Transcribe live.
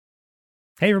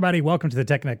Hey, everybody. Welcome to the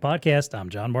Tech Connect podcast. I'm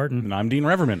John Martin. And I'm Dean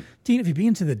Reverman. Dean, have you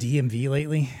been to the DMV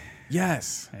lately?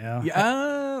 Yes.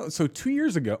 Yeah. So 2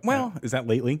 years ago. Well, is that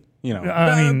lately?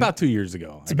 About 2 years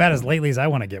ago. It's about as lately as I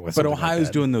want to get with But something Ohio's like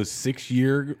that. doing those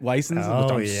 6-year licenses, Oh,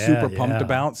 which I'm yeah, super pumped yeah.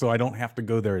 about, so I don't have to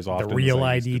go there as often. The real as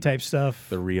I used ID to. type stuff.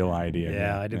 The real ID.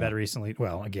 Yeah, I did that recently.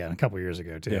 Well, again, a couple years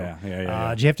ago, too. Yeah.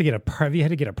 Did you have to get have you had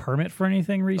to get a permit for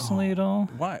anything recently at all?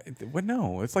 Why? What?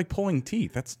 No, it's like pulling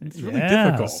teeth. It's really Yeah,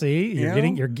 difficult. See, you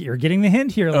you're know? getting the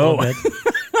hint here a little bit.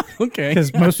 Okay.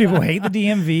 Because most people hate the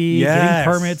DMV. Yes.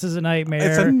 Getting permits is a nightmare.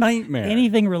 It's a nightmare.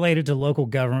 Anything related to local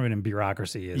government and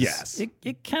bureaucracy is. Yes.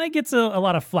 It kind of gets a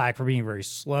lot of flack for being very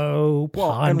slow,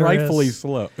 ponderous. and rightfully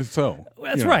slow. So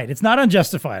That's right. It's not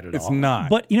unjustified at all. It's not.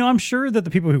 But, I'm sure that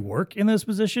the people who work in those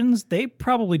positions, they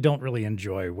probably don't really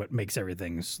enjoy what makes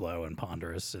everything slow and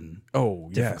ponderous and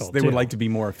yes, they too. would like to be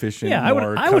more efficient, Yeah,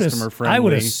 more customer friendly. I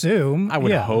would assume. I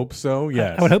would yeah. hope so.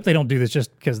 Yes, I would hope they don't do this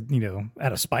just because,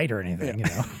 out of spite or anything,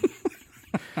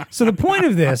 So the point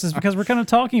of this is because we're kind of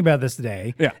talking about this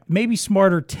today. Yeah. Maybe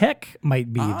smarter tech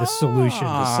might be the solution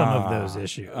to some of those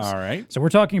issues. All right. So we're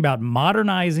talking about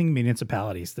modernizing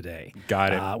municipalities today.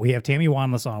 Got it. We have Tammy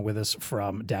Wanless on with us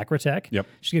from DACRA Tech. Yep.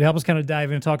 She's going to help us kind of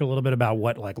dive in and talk a little bit about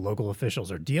what local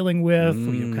officials are dealing with,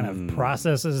 kind of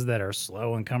processes that are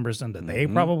slow and cumbersome that they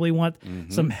probably want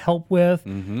some help with.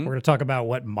 We're going to talk about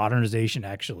what modernization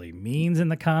actually means in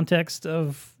the context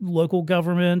of local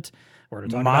government. We're going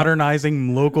to talk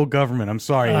modernizing local government. I'm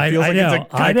sorry. It feels like know,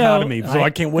 it's a dichotomy, so I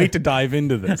can't wait to dive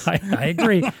into this. I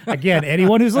agree. Again,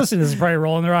 anyone who's listening to this is probably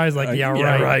rolling their eyes like,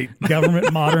 right.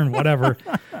 Government, modern, whatever.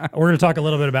 We're going to talk a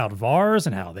little bit about VARs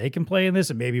and how they can play in this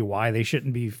and maybe why they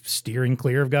shouldn't be steering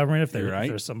clear of government if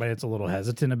there's somebody that's a little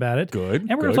hesitant about it. Good. And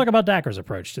we're going to talk about DACRA's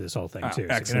approach to this whole thing, too. So you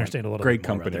can understand a little bit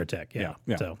more about their tech. Yeah.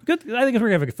 So good. I think we're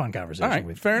going to have a fun conversation. All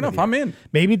right. Fair enough. I'm in.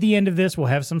 Maybe at the end of this, we'll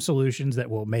have some solutions that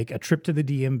will make a trip to the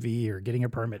DMV or getting a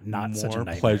permit not such a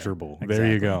nightmare. Pleasurable. Exactly.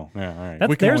 There you go. Yeah, all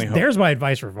right. There's my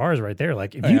advice for VARs right there.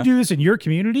 Like, if you do this in your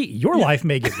community, your life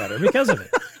may get better because of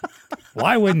it.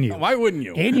 Why wouldn't you? Why wouldn't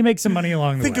you? And you make some money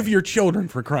along the way. Think of your children,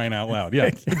 for crying out loud. Yeah.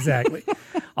 Exactly.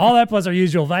 All that plus our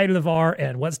usual value to the VAR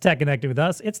and what's tech connected with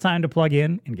us. It's time to plug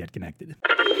in and get connected.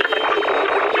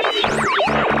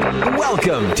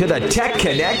 Welcome to the Tech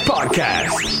Connect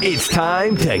podcast. It's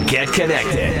time to get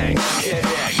connected.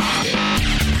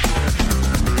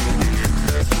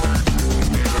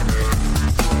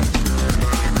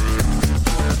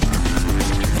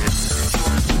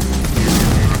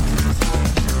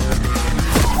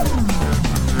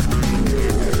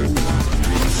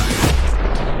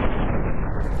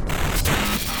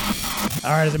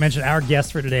 All right, as I mentioned, our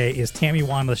guest for today is Tammy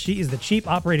Wanless. She is the Chief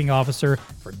Operating Officer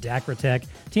for DACRA Tech.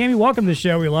 Tammy, welcome to the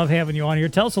show. We love having you on here.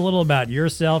 Tell us a little about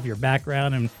yourself, your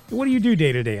background, and what do you do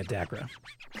day to day at DACRA?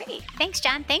 Great. Thanks,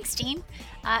 John. Thanks, Dean.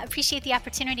 Appreciate the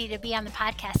opportunity to be on the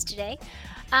podcast today.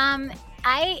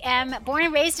 I am born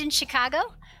and raised in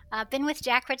Chicago. Been with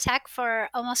DACRA Tech for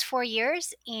almost 4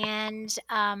 years, and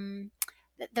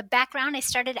the background, I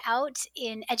started out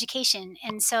in education,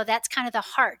 and so that's kind of the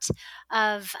heart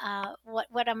of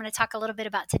what I'm going to talk a little bit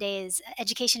about today is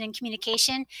education and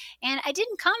communication. And I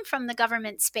didn't come from the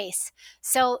government space,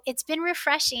 so it's been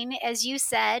refreshing, as you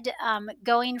said,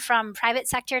 going from private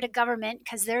sector to government,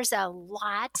 because there's a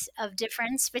lot of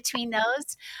difference between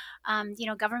those.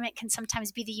 Government can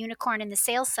sometimes be the unicorn in the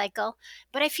sales cycle,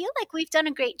 but I feel like we've done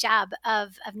a great job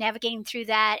of navigating through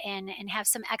that and have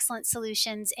some excellent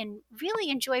solutions and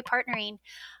really enjoy partnering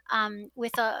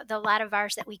with the lot of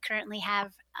ours that we currently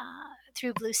have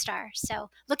through Blue Star. So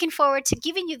looking forward to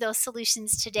giving you those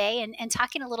solutions today and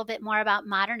talking a little bit more about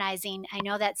modernizing. I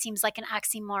know that seems like an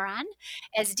oxymoron,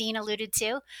 as Dean alluded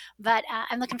to, but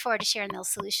I'm looking forward to sharing those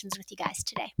solutions with you guys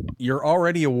today. You're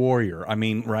already a warrior. I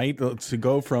mean, right? To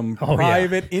go from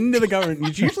private into the government,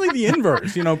 it's usually the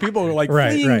inverse. People are like,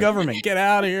 fleeing government, get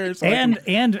out of here. So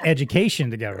and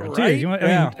education to government, too. Right?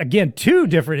 I mean, again, two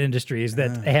different industries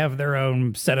that have their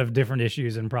own set of different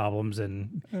issues and problems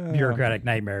and bureaucratic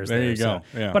nightmares. There you go.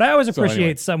 Yeah. But I always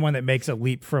appreciate someone that makes a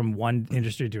leap from one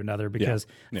industry to another because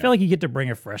I feel like you get to bring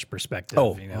a fresh perspective.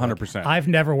 100%. Like, I've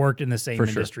never worked in the same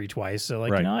industry twice, so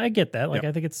I get that. Like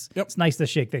I think it's nice to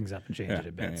shake things up and change it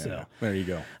a bit. So there you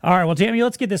go. All right, well, Tammy,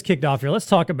 let's get this kicked off here. Let's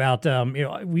talk about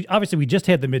we just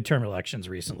had the midterm elections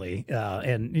recently,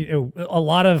 and a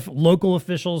lot of local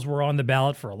officials were on the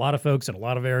ballot for a lot of folks in a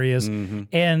lot of areas,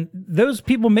 and those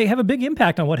people may have a big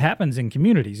impact on what happens in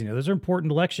communities. Those are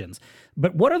important elections.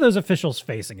 But what are those officials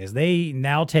facing as they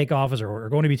now take office or are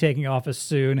going to be taking office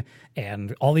soon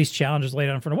and all these challenges laid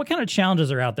out in front of them? What kind of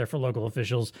challenges are out there for local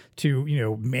officials to,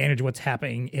 manage what's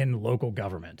happening in local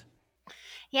government?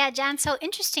 Yeah, John. So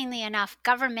interestingly enough,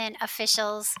 government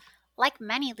officials, like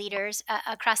many leaders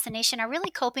across the nation, are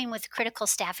really coping with critical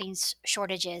staffing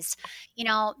shortages.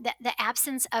 The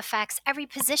absence affects every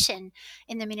position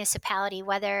in the municipality,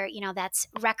 whether, that's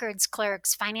records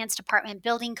clerks, finance department,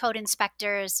 building code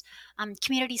inspectors,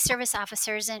 community service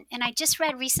officers. And I just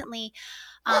read recently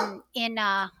in,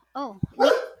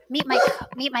 meet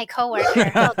my coworker.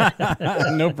 Hold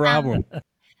on. No problem.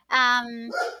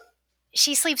 Um,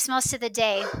 she sleeps most of the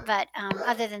day, but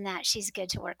other than that, she's good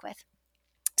to work with.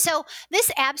 So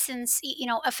this absence,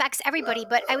 affects everybody.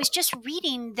 But I was just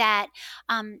reading that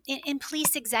in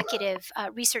Police Executive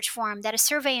Research Forum that a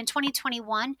survey in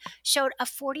 2021 showed a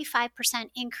 45%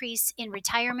 increase in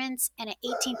retirements and an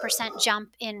 18%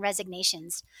 jump in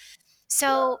resignations.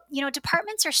 So,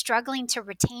 departments are struggling to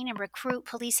retain and recruit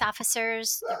police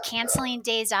officers. They're canceling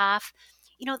days off.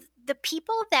 The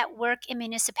people that work in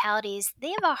municipalities, they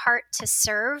have a heart to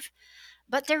serve,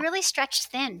 but they're really stretched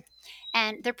thin,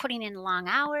 and they're putting in long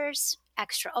hours,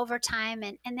 extra overtime,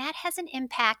 and that has an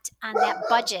impact on that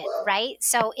budget, right?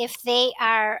 So if they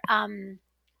are,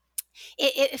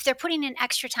 if they're putting in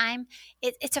extra time,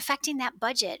 it's affecting that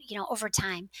budget, over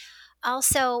time.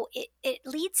 Also, it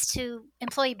leads to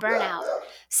employee burnout.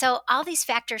 So all these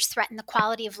factors threaten the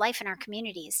quality of life in our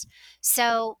communities.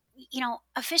 So,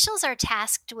 officials are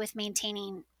tasked with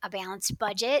maintaining a balanced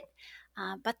budget,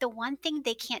 but the one thing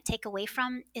they can't take away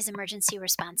from is emergency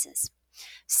responses.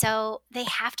 So they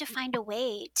have to find a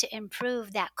way to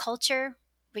improve that culture,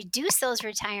 reduce those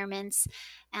retirements,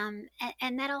 and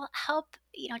that'll help,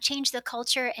 change the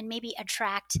culture and maybe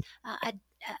attract a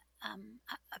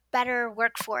better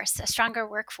workforce, a stronger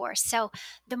workforce. So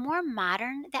the more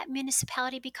modern that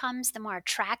municipality becomes, the more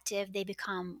attractive they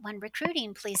become when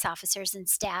recruiting police officers and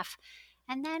staff.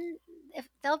 And then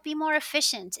they'll be more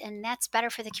efficient, and that's better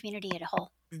for the community as a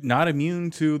whole. Not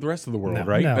immune to the rest of the world,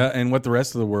 right? No. And what the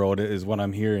rest of the world is what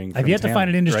I'm hearing. I've yet to find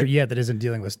an industry right? yet that isn't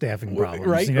dealing with staffing problems.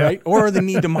 Right. Or the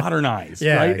need to modernize,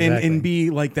 yeah, right? Exactly. And be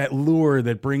like that lure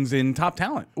that brings in top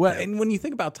talent. Well, and when you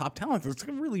think about top talent, it's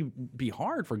going to really be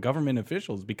hard for government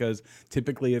officials because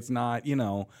typically it's not,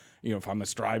 if I'm a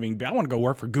striving, I want to go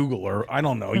work for Google or I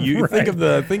don't know. You think of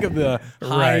the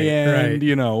high end,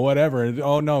 whatever.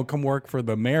 Oh no, come work for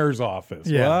the mayor's office.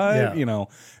 Yeah, what? yeah.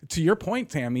 To your point,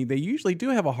 Tammy, they usually do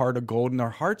have a heart of gold and their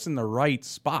heart's in the right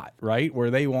spot, right? Where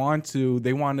they want to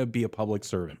be a public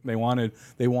servant. They want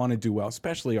to do well,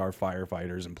 especially our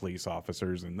firefighters and police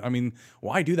officers. And I mean,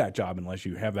 why do that job unless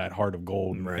you have that heart of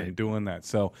gold and doing that?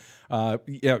 So,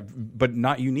 but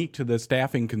not unique to the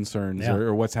staffing concerns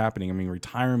or what's happening. I mean,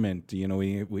 retirement,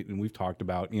 we've talked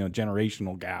about,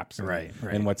 generational gaps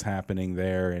and what's happening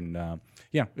there. And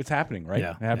it's happening, right?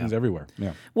 Yeah, it happens everywhere.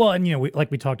 Yeah. Well, and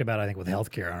we talked about, I think, with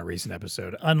healthcare on a recent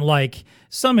episode. Unlike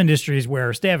some industries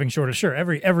where staffing shortage, sure,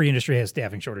 every industry has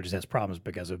staffing shortages, has problems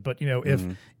because of it. But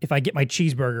if I get my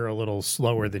cheeseburger a little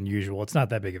slower than usual, it's not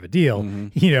that big of a deal.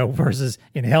 Versus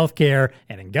in healthcare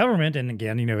and in government, and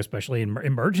again, especially in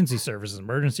emergency services,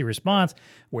 emergency response,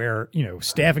 where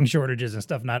staffing shortages and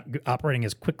stuff not operating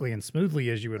as quickly and smoothly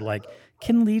as you would like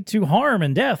can lead to harm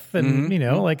and death, and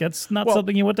that's not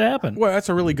something you want to happen. Well, that's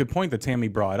a really good point that Tammy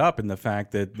brought up, in the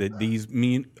fact that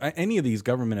any of these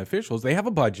government officials, they have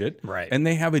a budget, right, and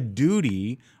they have a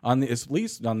duty at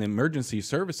least on the emergency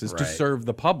services to serve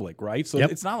the public, right? So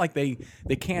it's not like they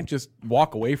can't just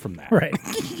walk away from that, right?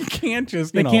 You can't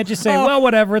just they can't just say, well,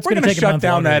 whatever, it's going to take a month. We're going to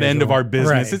shut down that end of our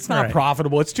business. Right, it's not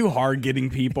profitable. It's too hard getting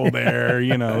people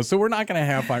there, So we're not going to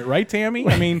have fire, right, Tammy?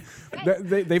 I mean,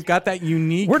 they've got that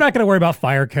unique. We're not going to worry about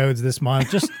fire codes this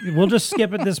month. We'll just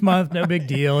skip it this month. No big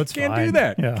deal. It's Can't fine. do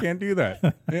that. Yeah. Can't do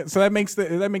that. So that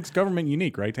makes government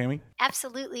unique, right, Tammy?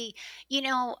 Absolutely.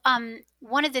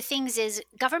 One of the things is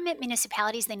government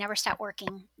municipalities, they never stop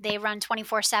working. They run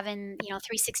 24/7,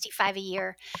 365 a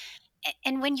year.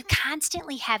 And when you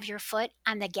constantly have your foot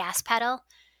on the gas pedal,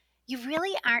 you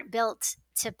really aren't built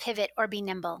to pivot or be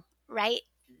nimble, right?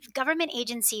 Government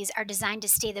agencies are designed to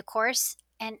stay the course,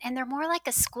 and they're more like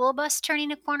a school bus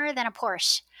turning a corner than a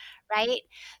Porsche, right?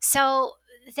 So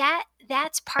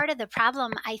that's part of the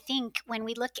problem, I think, when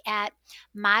we look at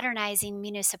modernizing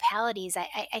municipalities.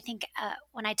 I think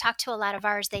when I talk to a lot of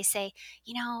ours, they say,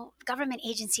 government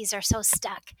agencies are so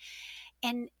stuck.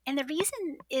 And the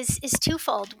reason is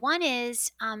twofold. One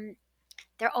is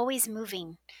they're always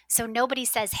moving. So nobody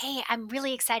says, hey, I'm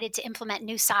really excited to implement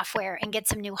new software and get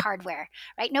some new hardware,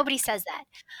 right? Nobody says that.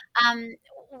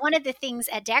 One of the things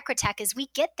at Dacratech is we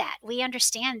get that. We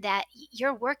understand that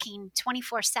you're working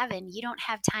 24/7. You don't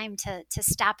have time to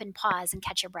stop and pause and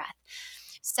catch your breath.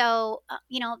 So,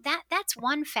 that's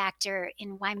one factor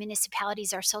in why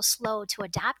municipalities are so slow to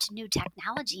adopt new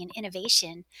technology and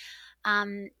innovation,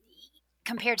 um,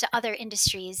 compared to other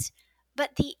industries.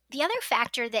 But the other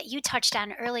factor that you touched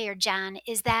on earlier, John,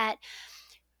 is that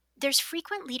there's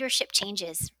frequent leadership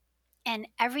changes. And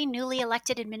every newly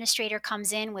elected administrator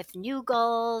comes in with new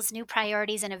goals, new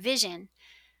priorities, and a vision.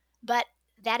 But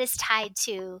that is tied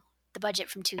to the budget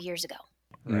from 2 years ago.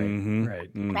 Right.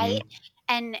 Right.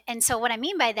 And so what I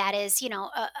mean by that is,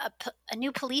 a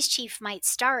new police chief might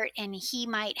start and he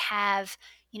might have,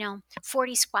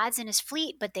 40 squads in his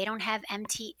fleet, but they don't have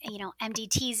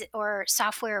MDTs or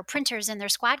software or printers in their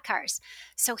squad cars.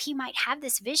 So he might have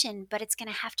this vision, but it's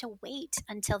going to have to wait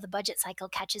until the budget cycle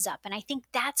catches up. And I think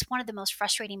that's one of the most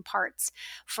frustrating parts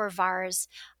for VARs,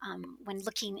 when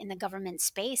looking in the government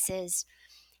space, is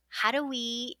how do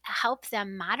we help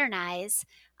them modernize,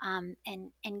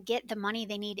 and get the money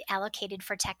they need allocated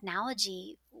for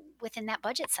technology within that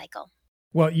budget cycle.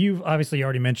 Well, you've obviously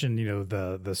already mentioned,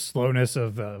 the slowness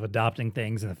of adopting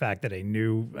things, and the fact that a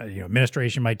new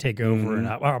administration might take over and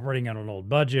operating on an old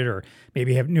budget, or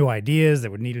maybe have new ideas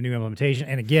that would need a new implementation.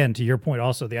 And again, to your point,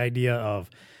 also the idea of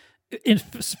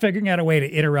figuring out a way to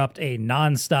interrupt a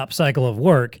nonstop cycle of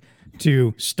work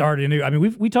to start a new. I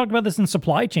mean, we talked about this in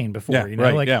supply chain before.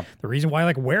 The reason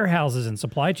why warehouses and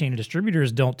supply chain and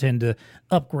distributors don't tend to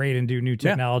upgrade and do new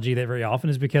technology that very often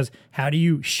is because how do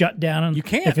you shut down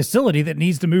a facility that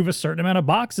needs to move a certain amount of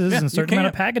boxes and a certain amount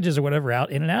of packages or whatever out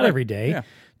in and out every day,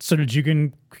 so that you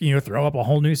can throw up a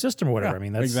whole new system or whatever. I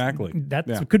mean,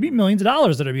 that could be millions of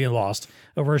dollars that are being lost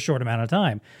over a short amount of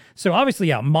time. So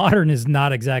obviously, modern is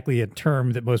not exactly a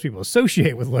term that most people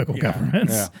associate with local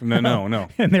governments. No.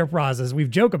 In their process, we've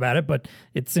joked about it, but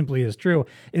it simply is true.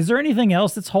 Is there anything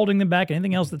else that's holding them back?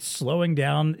 Anything else that's slowing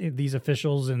down these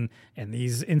officials and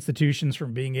these institutions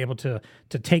from being able to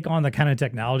take on the kind of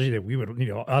technology that we would,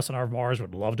 us and our VARs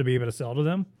would love to be able to sell to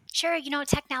them? Sure.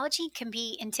 Technology can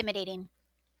be intimidating.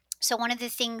 So one of the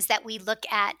things that we look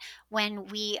at when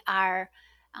we are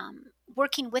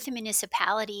working with a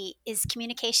municipality is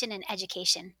communication and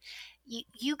education.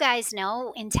 You guys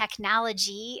know in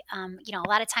technology, a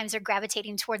lot of times they're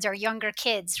gravitating towards our younger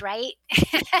kids, right?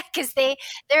 Because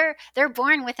they're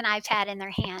born with an iPad in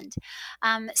their hand.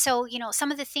 So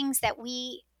some of the things that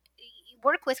we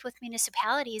work with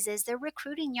municipalities is they're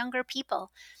recruiting younger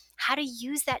people. How to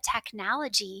use that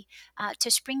technology to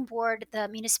springboard the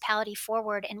municipality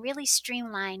forward and really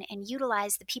streamline and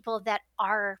utilize the people that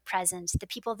are present, the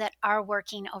people that are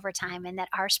working overtime and that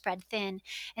are spread thin.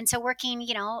 And so working,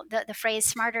 the phrase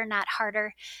smarter, not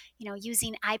harder,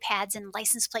 using iPads and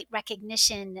license plate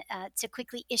recognition to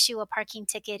quickly issue a parking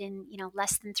ticket in,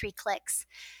 less than 3 clicks.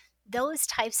 Those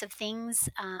types of things,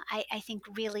 I think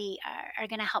really are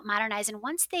going to help modernize. And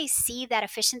once they see that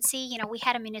efficiency, we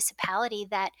had a municipality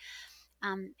that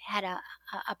had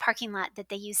a parking lot that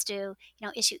they used to,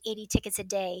 issue 80 tickets a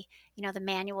day, the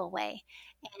manual way.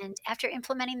 And after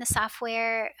implementing the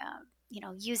software,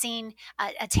 using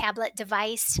a tablet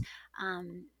device,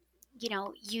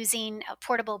 using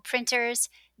portable printers,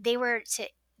 they were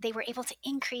able to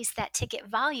increase that ticket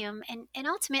volume. And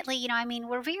ultimately,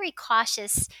 we're very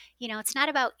cautious. It's not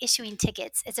about issuing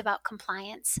tickets, it's about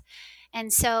compliance.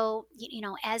 And so,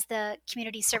 as the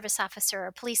community service officer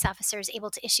or police officer is able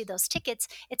to issue those tickets,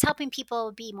 it's helping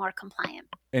people be more compliant.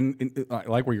 And I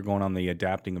like where you're going on the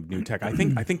adapting of new tech. I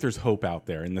think there's hope out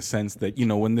there in the sense that,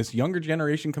 when this younger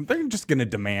generation comes, they're just going to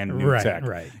demand new tech.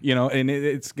 Right. And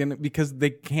it's going to, because they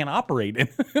can't operate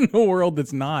in a world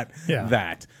that's not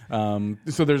that.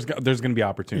 So there's going to be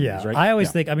opportunities, right? I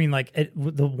always think,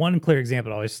 the one clear example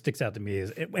that always sticks out to me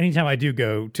is anytime I do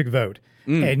go to vote,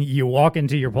 and you walk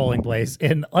into your polling place,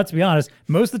 and let's be honest,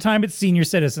 most of the time it's senior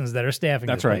citizens that are staffing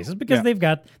those places because they've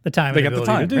got the time and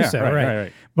ability to do so.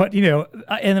 Right. But,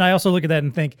 and then I also look at that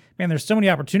and think, man, there's so many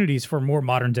opportunities for more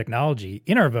modern technology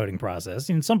in our voting process.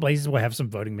 In some places we'll have some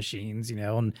voting machines,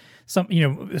 and some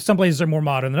places are more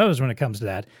modern than others when it comes to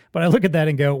that. But I look at that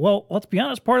and go, well, let's be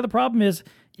honest, part of the problem is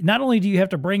not only do you have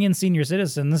to bring in senior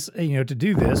citizens, to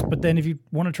do this, but then if you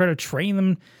want to try to train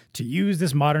them to use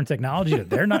this modern technology that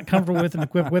they're not comfortable with and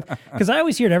equipped with, because I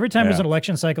always hear it every time there's an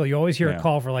election cycle, you always hear a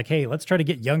call for hey, let's try to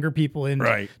get younger people in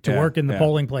to work in the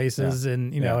polling places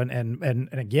and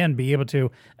again, be able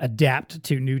to adapt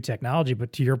to new technology.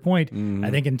 But to your point, I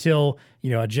think until,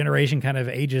 a generation kind of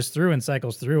ages through and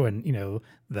cycles through and,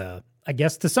 I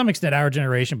guess to some extent our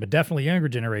generation, but definitely younger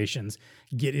generations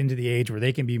get into the age where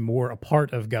they can be more a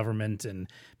part of government and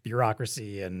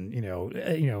bureaucracy and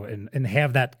and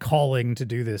have that calling to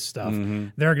do this stuff,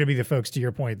 they're going to be the folks, to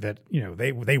your point, that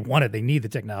they want it, they need the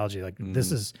technology. Like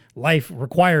this is life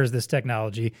requires this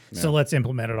technology, so let's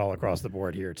implement it all across the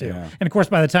board here too. Yeah. And of course,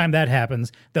 by the time that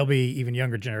happens, there'll be even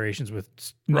younger generations with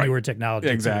newer technology,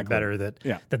 Exactly. better that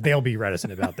they'll be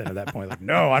reticent about. Then at that point, like,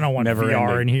 no, I don't want Never VR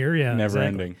ending. in here. Yeah, Never exactly.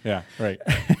 ending. Yeah, right.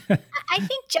 I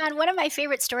think, John, one of my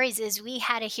favorite stories is we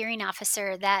had a hearing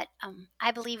officer that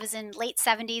I believe was in late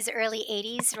 70s, early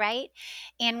 80s, right?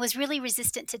 And was really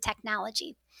resistant to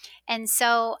technology. And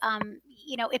so,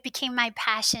 it became my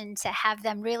passion to have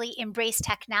them really embrace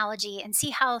technology and see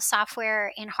how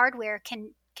software and hardware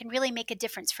can really make a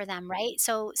difference for them, right?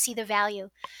 So see the value.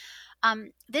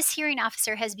 This hearing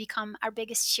officer has become our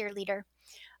biggest cheerleader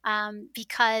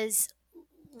because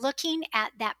looking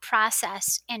at that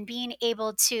process and being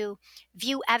able to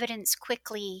view evidence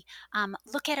quickly,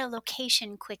 look at a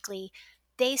location quickly,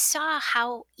 they saw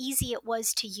how easy it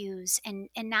was to use and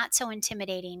not so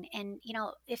intimidating. And,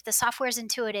 if the software is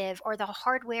intuitive or the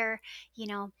hardware,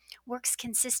 works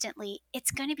consistently,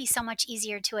 it's going to be so much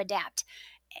easier to adapt.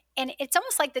 And it's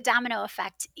almost like the domino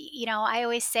effect. I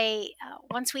always say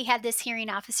once we had this hearing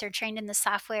officer trained in the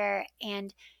software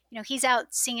and, he's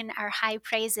out singing our high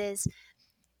praises,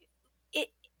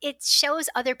 it shows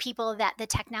other people that the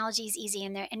technology is easy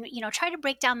in there, and try to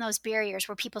break down those barriers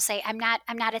where people say I'm not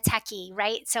a techie,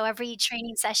 right? So every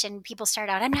training session people start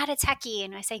out, I'm not a techie,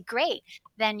 and I say great,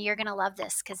 then you're going to love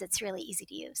this because it's really easy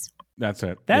to use. That's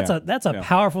it. That's a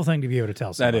powerful thing to be able to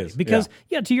tell somebody. That is, because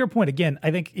to your point again, I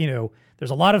think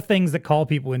there's a lot of things that call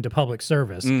people into public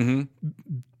service.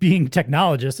 Being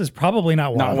technologist is probably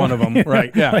not one of them.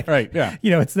 Right. Yeah. Right. Yeah.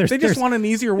 They just want an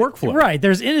easier workflow. Right.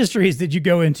 There's industries that you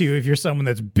go into if you're someone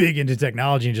that's big into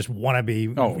technology and just want to be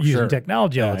using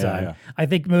technology all the time. Yeah. I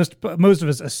think most of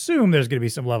us assume there's going to be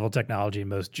some level of technology in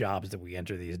most jobs that we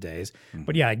enter these days.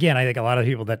 But again, I think a lot of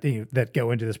people that that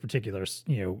go into this particular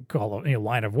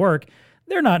line of work,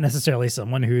 they're not necessarily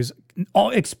someone who's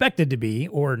expected to be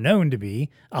or known to be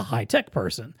a high-tech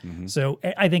person. So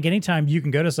I think anytime you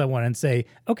can go to someone and say,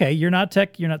 okay, you're not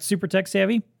super tech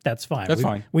savvy, that's fine. That's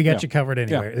fine. We got you covered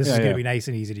anyway. This is going to be yeah. nice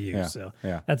and easy to use. Yeah. So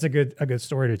Yeah. that's a good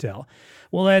story to tell.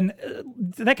 Well, then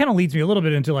that kind of leads me a little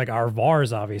bit into like our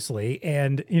VARs, obviously,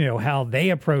 and how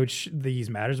they approach these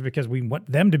matters, because we want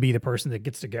them to be the person that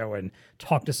gets to go and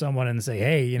talk to someone and say,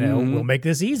 hey, we'll make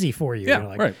this easy for you.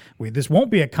 Yeah, right. This won't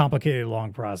be a complicated,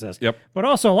 long process. Yep. But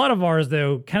also a lot of VARs,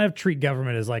 though, kind of treat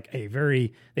government as like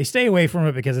they stay away from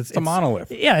it because it's a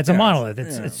monolith. Yeah, it's a monolith.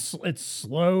 It's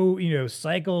slow,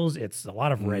 cycles. It's a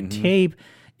lot of red tape.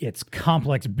 It's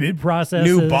complex bid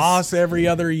processes. New boss every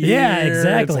other year. Yeah,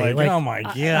 exactly. It's like, oh my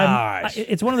gosh.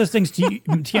 It's one of those things.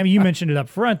 Tammy, you mentioned it up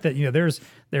front that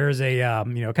there's a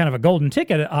kind of a golden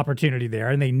ticket opportunity there,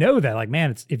 and they know that, like,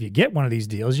 man, if you get one of these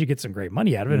deals, you get some great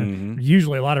money out of it, and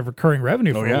usually a lot of recurring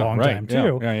revenue for a long time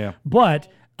too. Yeah. But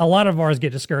a lot of ours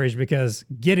get discouraged because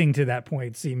getting to that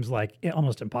point seems like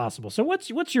almost impossible. So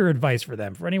what's your advice for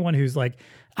them? For anyone who's like,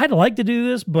 I'd like to do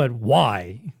this, but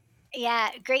why? Yeah,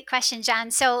 great question,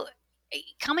 John. So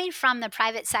coming from the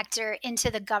private sector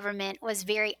into the government was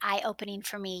very eye-opening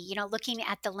for me. Looking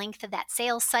at the length of that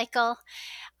sales cycle,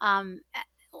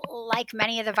 like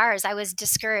many of the VARs, I was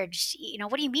discouraged.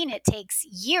 What do you mean it takes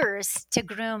years to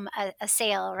groom a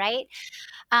sale, right?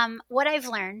 What I've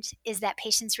learned is that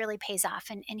patience really pays off.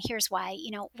 And here's why.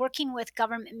 Working with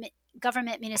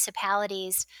government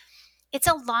municipalities, it's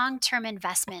a long-term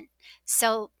investment.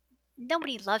 So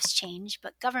nobody loves change,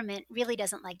 but government really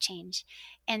doesn't like change.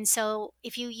 And so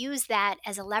if you use that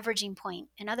as a leveraging point,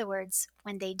 in other words,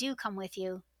 when they do come with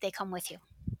you, they come with you,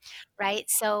 right?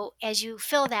 So as you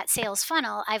fill that sales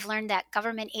funnel, I've learned that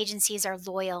government agencies are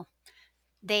loyal.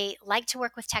 They like to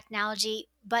work with technology,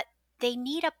 but they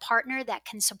need a partner that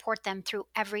can support them through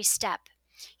every step,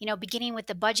 beginning with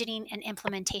the budgeting and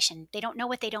implementation. They don't know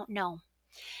what they don't know.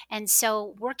 And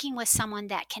so working with someone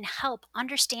that can help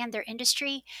understand their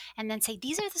industry and then say,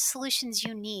 these are the solutions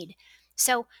you need.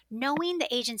 So knowing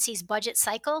the agency's budget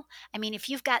cycle, if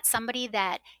you've got somebody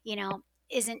that,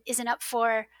 isn't up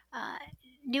for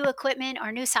new equipment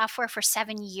or new software for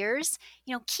 7 years,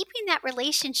 keeping that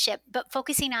relationship, but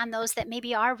focusing on those that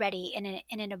maybe are ready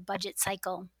in a budget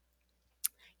cycle.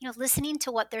 Listening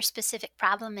to what their specific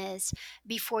problem is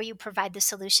before you provide the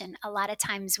solution. A lot of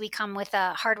times we come with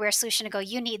a hardware solution and go,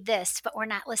 you need this, but we're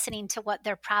not listening to what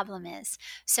their problem is.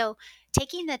 So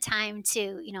taking the time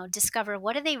to, discover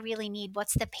what do they really need?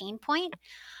 What's the pain point?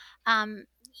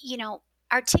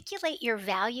 articulate your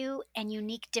value and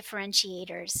unique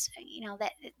differentiators.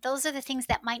 That those are the things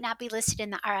that might not be listed in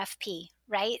the RFP,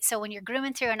 right? So when you're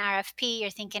grooming through an RFP, you're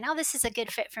thinking, oh, this is a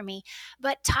good fit for me.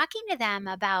 But talking to them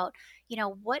about,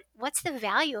 what's the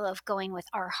value of going with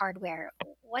our hardware?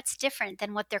 What's different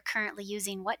than what they're currently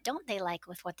using? What don't they like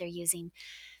with what they're using?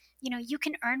 You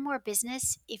can earn more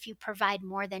business if you provide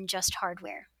more than just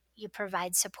hardware. You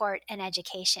provide support and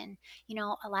education.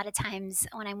 A lot of times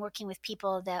when I'm working with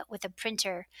people with a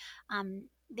printer,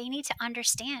 they need to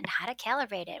understand how to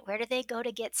calibrate it. Where do they go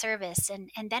to get service?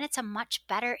 And then it's a much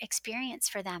better experience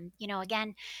for them.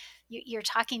 Again, you're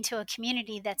talking to a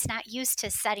community that's not used to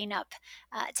setting up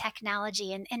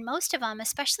technology. And most of them,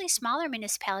 especially smaller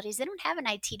municipalities, they don't have an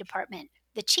IT department.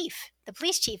 The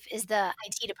police chief is the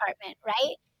IT department,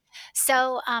 right?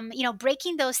 So,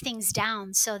 breaking those things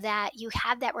down so that you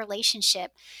have that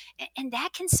relationship, and that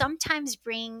can sometimes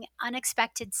bring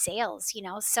unexpected sales,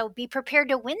 so be prepared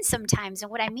to win sometimes. And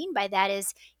what I mean by that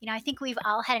is, I think we've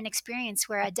all had an experience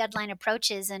where a deadline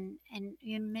approaches and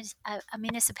a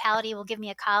municipality will give me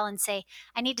a call and say,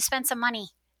 I need to spend some money,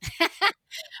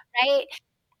 right?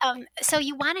 So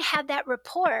you want to have that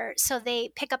rapport so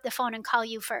they pick up the phone and call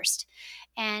you first,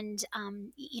 and,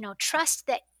 trust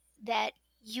that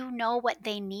you know what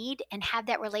they need and have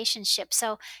that relationship.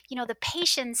 So, the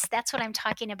patience, that's what I'm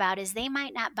talking about, is they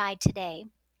might not buy today,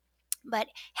 but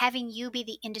having you be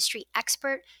the industry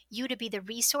expert, you to be the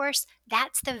resource,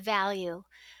 that's the value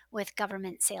with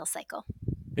government sales cycle.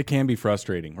 It can be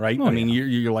frustrating, right? Oh, I mean, yeah.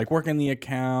 you're like working the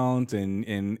account,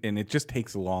 and it just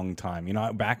takes a long time.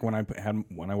 Back when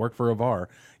I worked for Avar,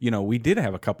 we did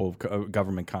have a couple of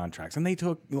government contracts, and they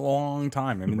took a long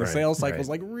time. I mean, the sales cycle was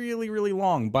like really, really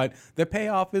long, but the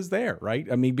payoff is there, right?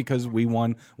 I mean, because we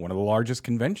won one of the largest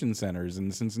convention centers in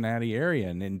the Cincinnati area,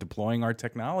 and in deploying our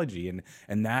technology,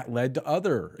 and that led to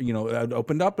other,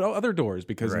 opened up other doors,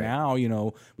 because now,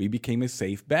 we became a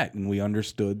safe bet, and we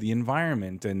understood the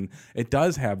environment, and it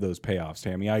does have those payoffs,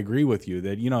 Tammy. I agree with you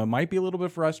that, it might be a little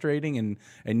bit frustrating,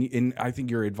 and I think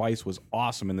your advice was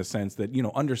awesome in the sense that,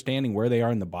 understanding where they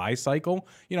are in the buy cycle,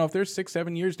 if there's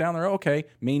 6-7 years down there, okay,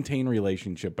 maintain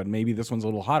relationship, but maybe this one's a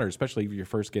little hotter, especially if you're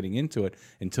first getting into it,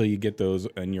 until you get those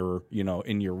in your,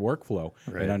 in your workflow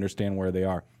and understand where they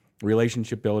are.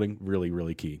 Relationship building, really,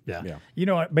 really key. Yeah.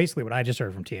 Basically what I just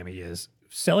heard from Tammy is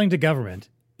selling to government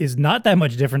is not that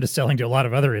much different to selling to a lot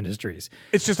of other industries.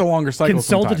 It's just a longer cycle.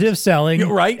 Consultative sometimes. selling,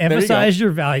 Right? Emphasize your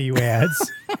value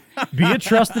adds, be a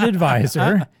trusted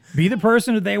advisor, be the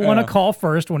person that they want to call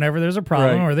first whenever there's a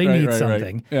problem or they need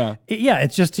something. Yeah.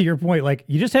 It's just to your point, like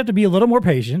you just have to be a little more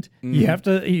patient. You have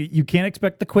to, you can't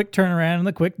expect the quick turnaround and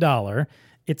the quick dollar.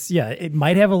 It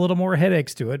might have a little more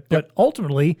headaches to it, but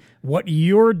ultimately what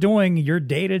you're doing, your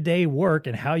day-to-day work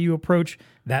and how you approach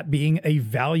that being a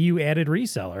value-added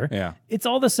reseller, it's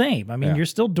all the same. I mean, you're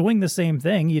still doing the same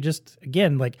thing. You just,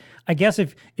 again, like, I guess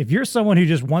if you're someone who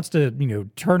just wants to,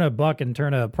 turn a buck and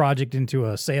turn a project into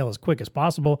a sale as quick as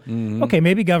possible, okay,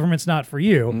 maybe government's not for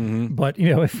you. But,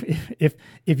 if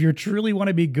you truly want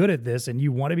to be good at this and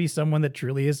you want to be someone that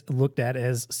truly is looked at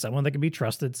as someone that can be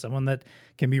trusted, someone that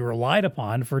can be relied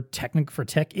upon for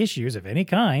tech issues of any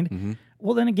kind,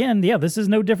 well, then again, this is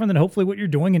no different than hopefully what you're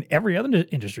doing in every other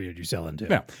industry that you sell into.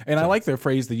 Yeah, and I like the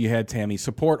phrase that you had, Tammy,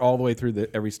 support all the way through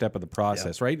every step of the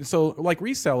process, right? So, like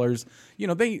resellers,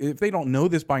 if they don't know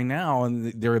this by now,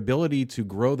 and their ability to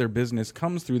grow their business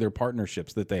comes through their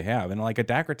partnerships that they have, and like a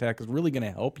Dacratech is really going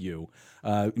to help you,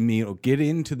 get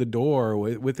into the door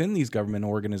within these government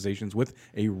organizations with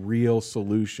a real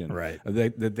solution, right?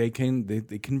 That they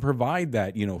can provide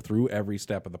that, through every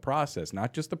step of the process,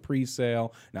 not just the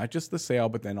pre-sale, not just the sale,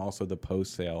 but then also the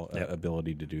post-sale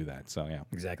ability to do that. So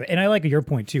exactly. And I like your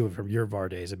point too from your VAR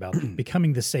days about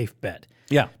becoming the safe bet.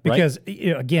 Yeah, because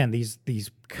again,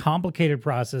 these complicated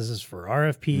processes for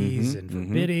RFPs and for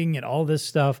bidding and all this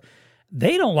stuff,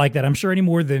 they don't like that, I'm sure, any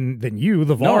more than you,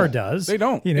 the VAR, does. They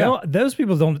don't. Those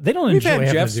people don't. They don't We've enjoy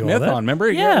had Jeff to do Smith all that. on. Remember?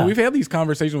 Yeah, we've had these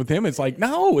conversations with him. It's like,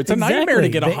 no, it's a nightmare to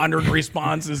get 100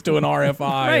 responses to an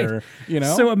RFI. Or,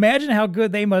 So imagine how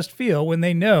good they must feel when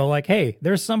they know, like, hey,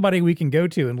 there's somebody we can go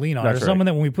to and lean on, someone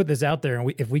that when we put this out there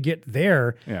and if we get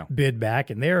their bid back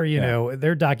and their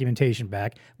their documentation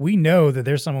back, we know that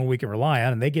there's someone we can rely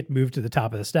on, and they get moved to the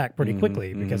top of the stack pretty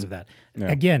quickly because of that.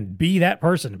 Again, be that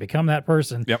person, become that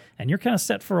person, and you're kind of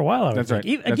set for a while. That's right.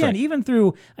 Even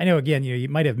through, I know, again, you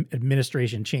might have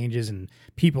administration changes and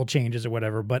people changes or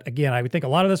whatever, but again, I would think a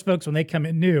lot of those folks, when they come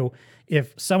in new,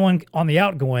 if someone on the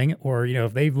outgoing or,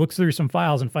 if they've looked through some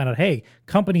files and find out, hey,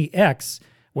 company X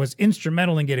was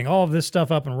instrumental in getting all of this stuff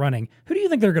up and running, who do you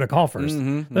think they're going to call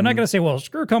 1st? They're not going to say, well,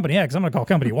 screw company X, I'm going to call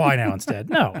company Y now instead.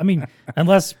 No, I mean,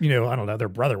 unless, I don't know, their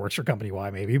brother works for company Y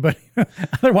maybe, but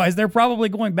otherwise they're probably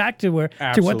going back to what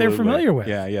they're familiar with.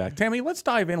 Yeah. Tammy, let's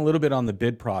dive in a little bit on the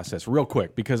bid process real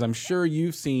quick, because I'm sure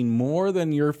you've seen more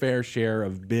than your fair share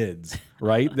of bids,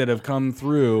 right, that have come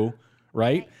through,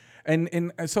 right?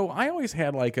 And so I always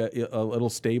had like a little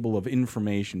stable of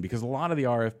information, because a lot of the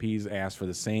RFPs ask for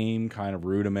the same kind of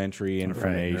rudimentary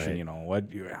information,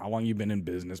 right. How long you've been in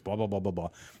business, blah, blah, blah, blah, blah.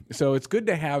 So it's good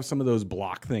to have some of those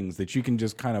block things that you can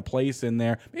just kind of place in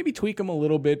there, maybe tweak them a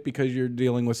little bit because you're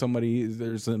dealing with somebody,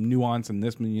 there's some nuance in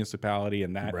this municipality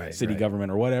and that city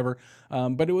government or whatever.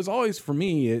 But it was always, for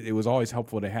me, it was always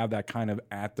helpful to have that kind of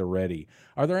at the ready.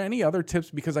 Are there any other tips?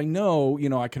 Because I know,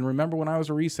 I can remember when I was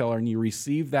a reseller and you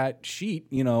received that sheet,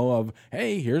 of,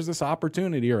 hey, here's this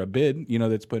opportunity or a bid,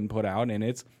 that's been put out, and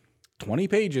it's 20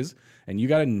 pages and you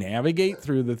got to navigate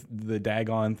through the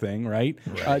daggone thing, right?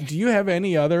 Do you have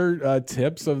any other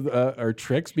tips or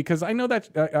tricks? Because I know that,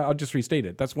 I'll just restate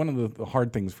it, that's one of the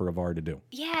hard things for a VAR to do.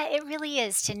 Yeah, it really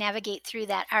is, to navigate through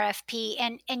that RFP.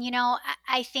 And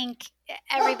I think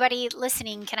everybody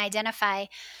listening can identify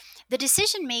the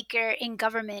decision maker in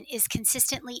government is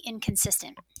consistently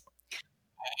inconsistent.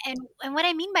 And what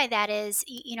I mean by that is,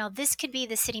 this could be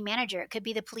the city manager, it could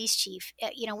be the police chief.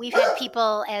 We've had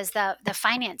people as the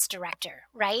finance director,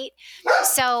 right?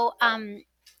 So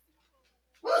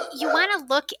you want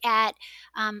to look at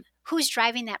who's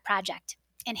driving that project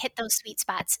and hit those sweet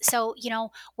spots. So,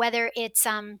 whether it's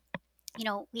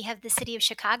we have the city of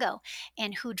Chicago,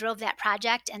 and who drove that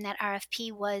project and that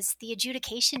RFP was the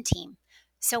adjudication team.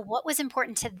 So what was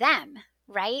important to them,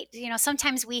 right?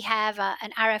 Sometimes we have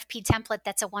an RFP template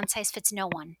that's a one size fits no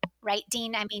one, right,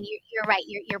 Dean? I mean, you're right.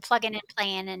 You're plugging and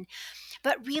playing,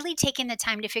 but really taking the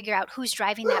time to figure out who's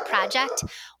driving that project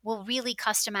will really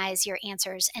customize your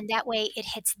answers, and that way it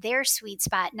hits their sweet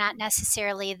spot, not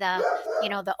necessarily the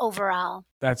overall.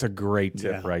 That's a great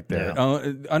tip right there.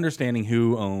 Yeah. Understanding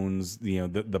who owns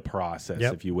the process,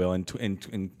 if you will,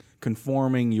 and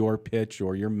conforming your pitch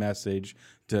or your message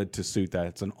to suit that.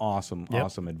 It's an awesome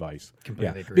advice.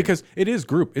 Completely agree. Because it is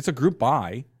group. It's a group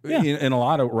buy in a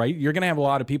lot of, right? You're going to have a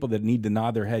lot of people that need to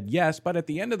nod their head yes, but at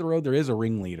the end of the road, there is a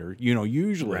ringleader,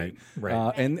 usually.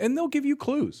 Right. And they'll give you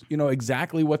clues,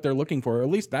 exactly what they're looking for. Or at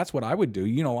least that's what I would do.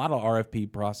 A lot of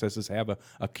RFP processes have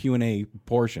a Q&A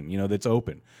portion, that's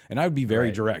open. And I would be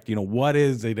very direct. What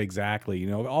is it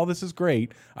exactly? All this is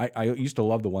great. I used to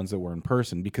love the ones that were in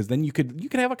person, because then you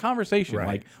could have a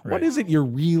conversation what is it you're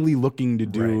really looking to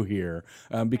do here?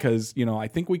 Because I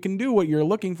think we can do what you're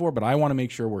looking for, but I want to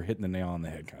make sure we're hitting the nail on the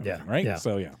head, kind of thing, right? Yeah.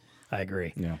 So I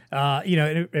agree. Yeah.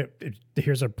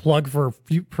 Here's a plug for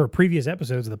previous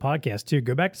episodes of the podcast too.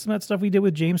 Go back to some of that stuff we did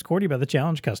with James Cordy about the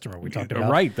challenge customer. We talked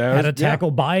about how to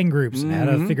tackle buying groups and how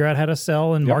to figure out how to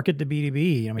sell and market to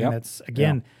B2B. I mean, that's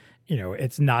again.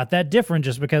 It's not that different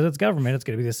just because it's government. It's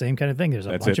going to be the same kind of thing. There's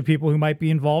a bunch of people who might be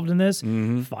involved in this.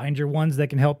 Find your ones that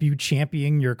can help you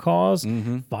champion your cause.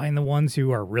 Find the ones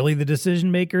who are really the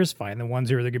decision makers. Find the ones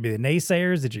who are going to be the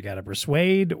naysayers that you got to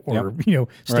persuade or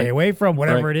stay away from,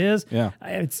 whatever it is. Yeah.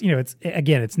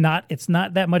 It's not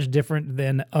that much different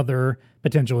than other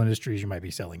potential industries you might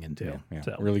be selling into. Yeah.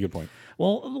 So, really good point.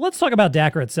 Well, let's talk about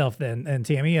DACRA itself then, and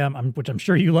Tammy, which I'm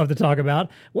sure you love to talk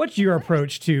about. What's your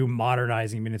approach to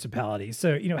modernizing municipalities?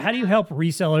 So, how do you help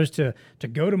resellers to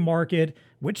go to market?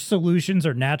 Which solutions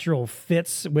are natural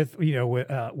fits with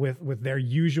their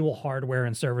usual hardware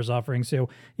and service offerings? So,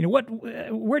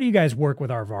 where do you guys work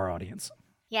with our VAR audience?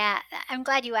 Yeah, I'm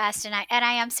glad you asked, and I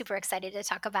am super excited to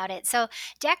talk about it. So,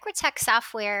 DACRA Tech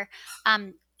software.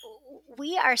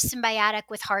 We are symbiotic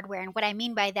with hardware. And what I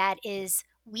mean by that is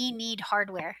we need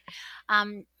hardware.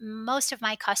 Most of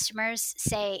my customers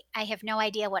say, I have no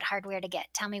idea what hardware to get.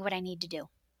 Tell me what I need to do.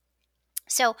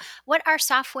 So what our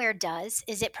software does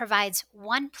is it provides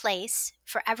one place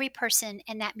for every person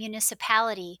in that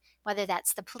municipality, whether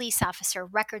that's the police officer,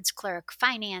 records clerk,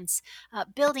 finance,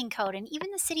 building code, and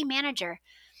even the city manager,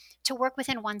 to work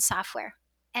within one software.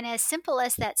 And as simple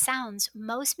as that sounds,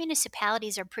 most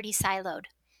municipalities are pretty siloed.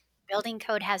 Building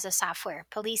code has a software,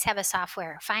 police have a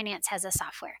software, finance has a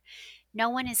software. No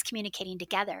one is communicating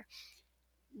together.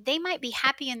 They might be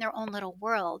happy in their own little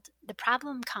world. The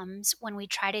problem comes when we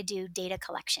try to do data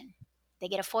collection. They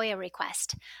get a FOIA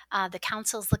request. The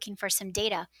council's looking for some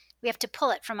data. We have to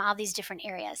pull it from all these different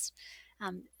areas.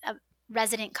 A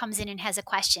resident comes in and has a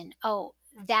question. Oh,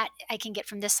 that I can get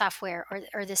from this software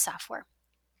or this software.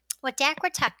 What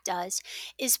DACRA Tech does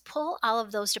is pull all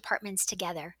of those departments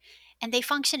together and they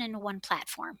function in one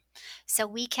platform. So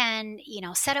we can,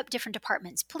 set up different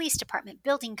departments: police department,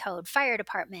 building code, fire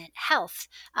department, health,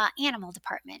 animal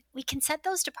department. We can set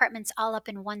those departments all up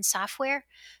in one software.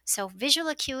 So visual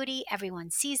acuity, everyone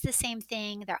sees the same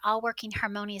thing. They're all working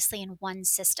harmoniously in one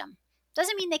system.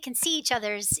 Doesn't mean they can see each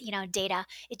other's, data.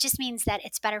 It just means that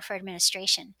it's better for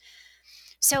administration.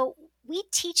 So we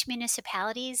teach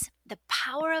municipalities the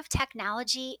power of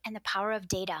technology and the power of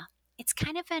data. It's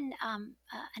kind of an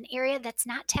area that's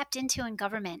not tapped into in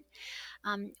government.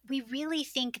 We really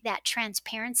think that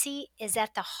transparency is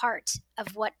at the heart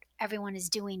of what everyone is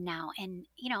doing now. And,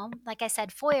 like I said,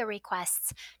 FOIA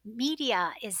requests,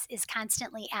 media is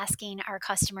constantly asking our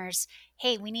customers,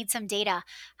 hey, we need some data.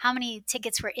 How many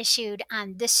tickets were issued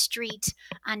on this street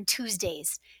on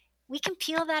Tuesdays? We can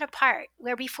peel that apart,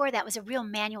 where before that was a real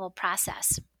manual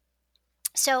process.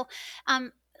 So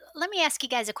let me ask you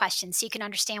guys a question so you can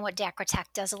understand what DACRA Tech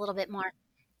does a little bit more.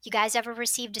 You guys ever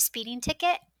received a speeding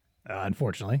ticket?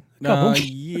 Unfortunately. A couple.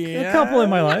 Yeah. A couple in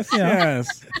my life. Yeah.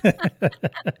 Yes.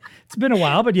 It's been a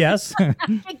while, but yes.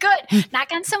 Okay, good.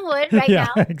 Knock on some wood right Yeah,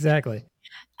 now. exactly.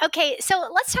 Okay, so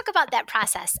let's talk about that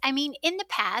process. I mean, in the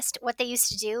past, what they used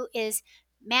to do is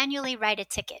manually write a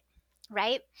ticket,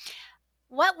 right?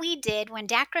 What we did when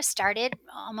DACRA started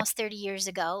almost 30 years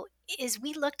ago is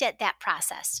we looked at that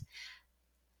process.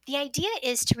 The idea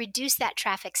is to reduce that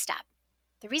traffic stop.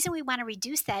 The reason we want to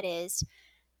reduce that is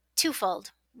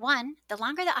twofold. One, the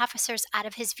longer the officer's out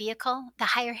of his vehicle, the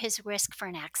higher his risk for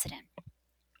an accident.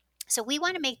 So we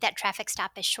want to make that traffic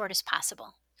stop as short as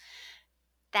possible.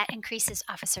 That increases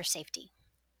officer safety.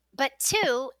 But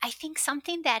two, I think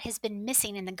something that has been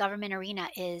missing in the government arena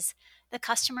is the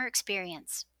customer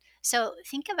experience. So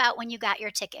think about when you got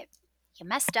your ticket. You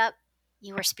messed up,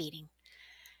 you were speeding.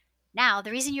 Now,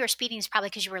 the reason you were speeding is probably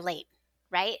because you were late,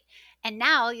 right? And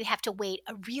now you have to wait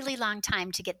a really long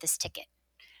time to get this ticket.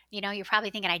 You're probably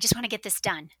thinking, I just want to get this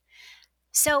done.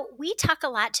 So we talk a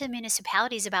lot to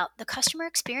municipalities about the customer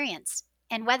experience,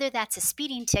 and whether that's a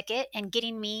speeding ticket and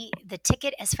getting me the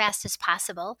ticket as fast as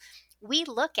possible. We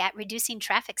look at reducing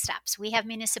traffic stops. We have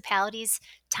municipalities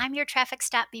time your traffic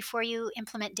stop before you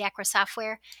implement DACRA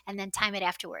software, and then time it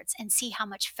afterwards and see how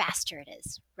much faster it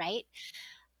is, right?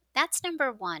 That's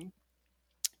number one.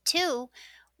 Two,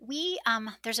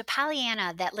 there's a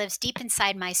Pollyanna that lives deep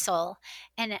inside my soul.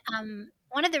 And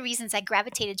one of the reasons I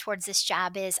gravitated towards this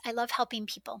job is I love helping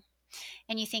people.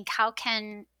 And you think, how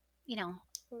can,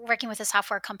 working with a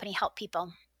software company help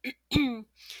people?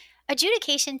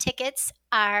 Adjudication tickets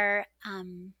are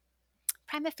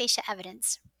prima facie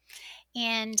evidence.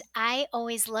 And I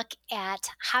always look at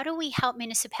how do we help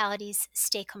municipalities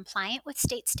stay compliant with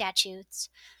state statutes,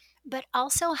 but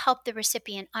also help the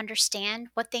recipient understand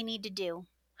what they need to do.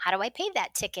 How do I pay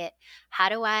that ticket? How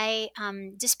do I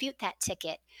dispute that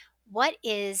ticket? What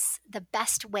is the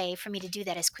best way for me to do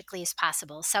that as quickly as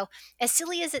possible? So as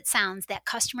silly as it sounds, that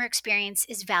customer experience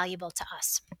is valuable to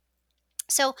us.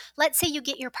 So let's say you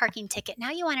get your parking ticket. Now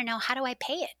you want to know, how do I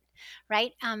pay it?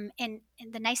 Right? And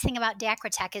the nice thing about DACRA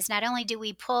Tech is not only do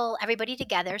we pull everybody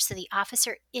together, so the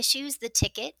officer issues the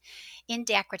ticket in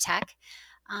DACRA Tech,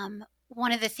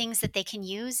 one of the things that they can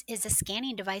use is a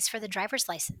scanning device for the driver's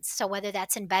license. So whether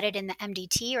that's embedded in the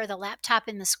MDT or the laptop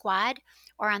in the squad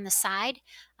or on the side,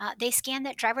 they scan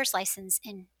that driver's license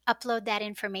and upload that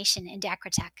information in DACRA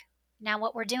Tech. Now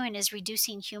what we're doing is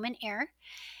reducing human error,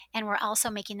 and we're also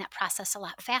making that process a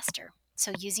lot faster.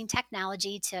 So using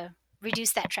technology to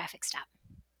reduce that traffic stop.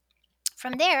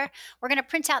 From there, we're going to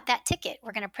print out that ticket.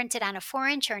 We're going to print it on a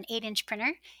 4-inch or an 8-inch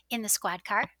printer in the squad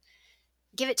car.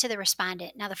 Give it to the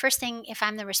respondent. Now, the first thing, if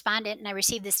I'm the respondent and I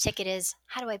receive this ticket, is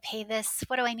how do I pay this?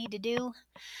 What do I need to do?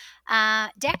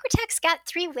 DACRA Tech's got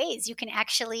 3 ways you can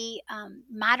actually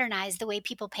modernize the way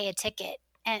people pay a ticket.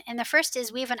 And the first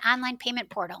is we have an online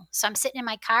payment portal. So I'm sitting in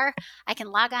my car. I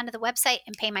can log onto the website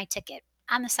and pay my ticket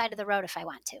on the side of the road if I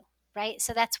want to, right?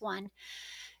 So that's one.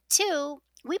 2,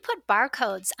 we put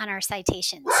barcodes on our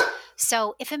citations.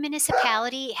 So if a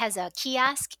municipality has a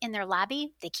kiosk in their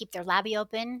lobby, they keep their lobby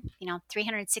open,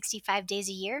 365 days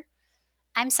a year.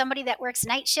 I'm somebody that works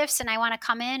night shifts and I want to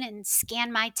come in and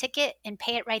scan my ticket and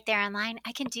pay it right there online.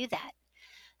 I can do that.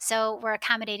 So we're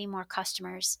accommodating more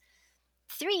customers.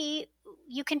 3,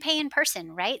 you can pay in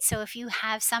person, right? So if you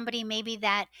have somebody maybe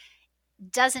that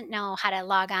doesn't know how to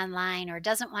log online or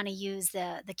doesn't want to use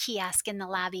the kiosk in the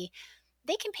lobby,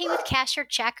 they can pay with cash or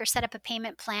check or set up a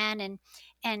payment plan,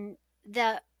 and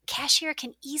the cashier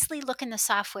can easily look in the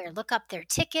software, look up their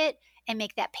ticket and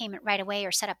make that payment right away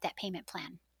or set up that payment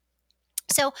plan.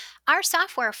 So our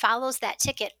software follows that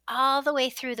ticket all the way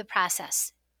through the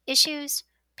process. Issues,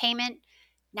 payment,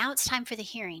 now it's time for the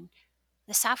hearing.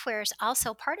 The software is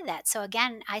also part of that. So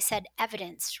again, I said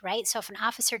evidence, right? So if an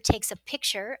officer takes a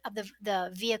picture of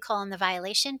the vehicle and the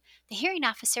violation, the hearing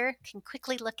officer can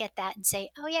quickly look at that and say,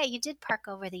 oh yeah, you did park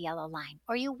over the yellow line,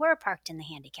 or you were parked in the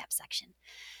handicap section.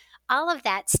 All of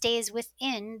that stays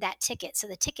within that ticket. So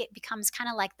the ticket becomes kind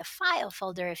of like the file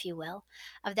folder, if you will,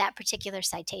 of that particular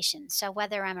citation. So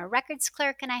whether I'm a records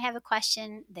clerk and I have a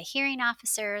question, the hearing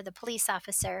officer, the police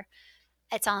officer,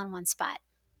 it's all in one spot.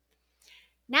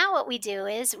 Now what we do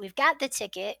is we've got the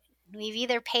ticket, we've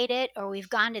either paid it or we've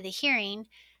gone to the hearing.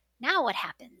 Now what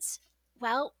happens?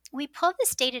 Well, we pull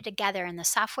this data together and the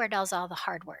software does all the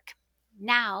hard work.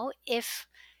 Now, if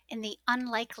in the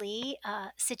unlikely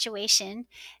situation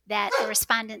that the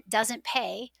respondent doesn't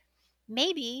pay,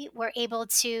 maybe we're able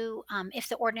to, if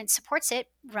the ordinance supports it,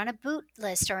 run a boot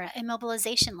list or an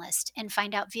immobilization list and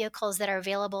find out vehicles that are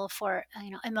available for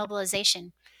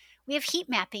immobilization. We have heat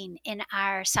mapping in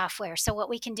our software. So what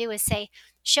we can do is say,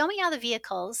 show me all the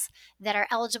vehicles that are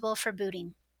eligible for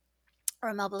booting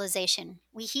or immobilization.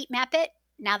 We heat map it.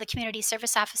 Now the community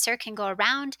service officer can go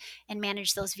around and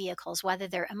manage those vehicles, whether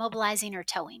they're immobilizing or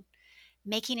towing,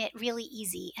 making it really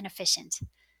easy and efficient.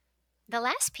 The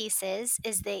last piece is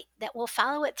that we'll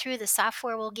follow it through. The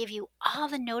software will give you all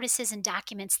the notices and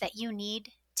documents that you need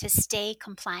to stay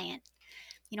compliant.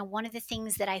 One of the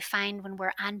things that I find when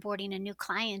we're onboarding a new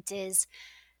client is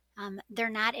they're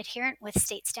not adherent with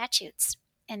state statutes.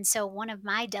 And so one of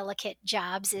my delicate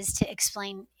jobs is to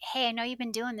explain, hey, I know you've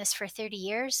been doing this for 30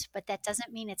 years, but that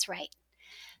doesn't mean it's right.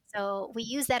 So we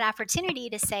use that opportunity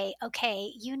to say,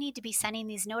 okay, you need to be sending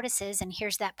these notices, and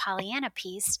here's that Pollyanna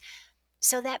piece,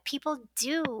 so that people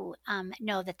do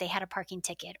know that they had a parking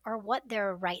ticket or what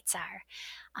their rights are.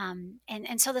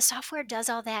 And so the software does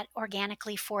all that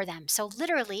organically for them. So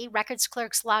literally, records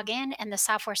clerks log in and the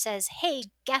software says, hey,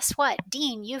 guess what?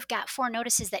 Dean, you've got 4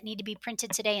 notices that need to be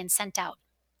printed today and sent out.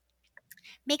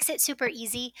 Makes it super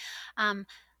easy.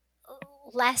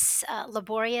 Less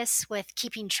laborious with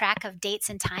keeping track of dates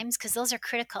and times, because those are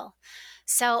critical.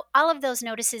 So all of those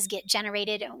notices get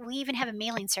generated. We even have a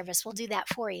mailing service. We'll do that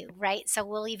for you, right? So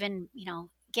we'll even,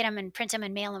 get them and print them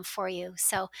and mail them for you.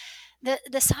 So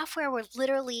the software will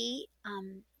literally,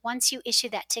 once you issue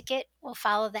that ticket, will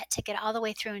follow that ticket all the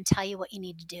way through and tell you what you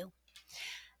need to do.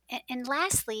 And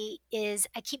lastly is,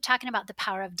 I keep talking about the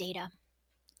power of data.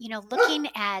 Looking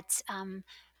at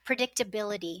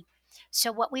predictability.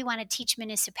 So what we want to teach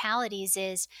municipalities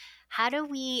is, how do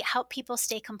we help people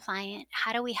stay compliant?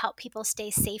 How do we help people stay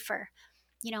safer?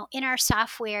 In our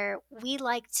software, we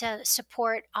like to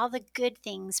support all the good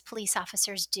things police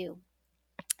officers do.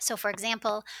 So for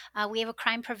example, we have a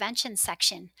crime prevention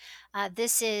section.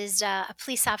 This is a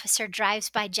police officer drives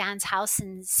by John's house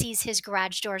and sees his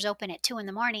garage doors open at 2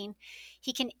 a.m.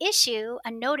 He can issue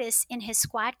a notice in his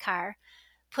squad car,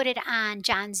 put it on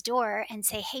John's door and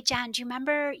say, hey, John, do you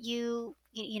remember you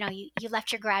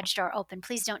left your garage door open?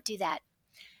 Please don't do that.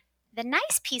 The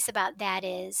nice piece about that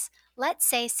is, let's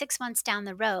say 6 months down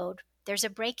the road, there's a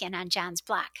break-in on John's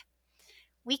block.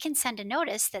 We can send a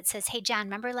notice that says, hey, John,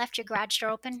 remember you left your garage door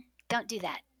open? Don't do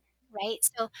that, right?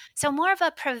 So more of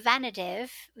a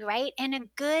preventative, right? And a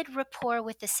good rapport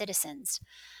with the citizens.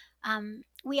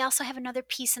 We also have another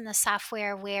piece in the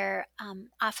software where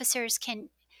officers can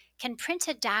print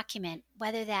a document,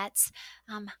 whether that's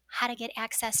how to get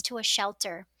access to a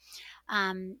shelter,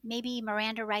 maybe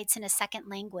Miranda rights in a second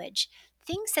language,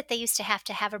 things that they used to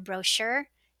have a brochure,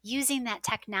 using that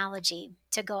technology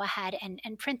to go ahead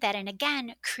and print that. And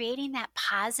again, creating that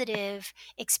positive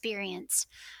experience,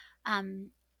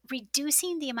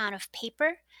 reducing the amount of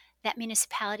paper that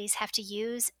municipalities have to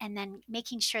use, and then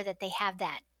making sure that they have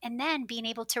that, and then being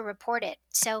able to report it.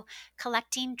 So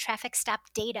collecting traffic stop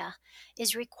data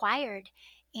is required,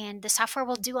 and the software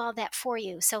will do all that for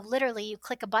you. So literally, you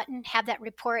click a button, have that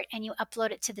report, and you upload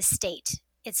it to the state.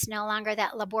 It's no longer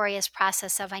that laborious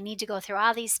process of, I need to go through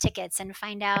all these tickets and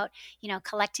find out,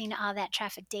 collecting all that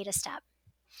traffic data stop.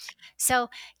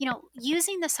 So,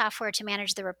 using the software to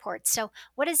manage the reports. So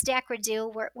what does DACRA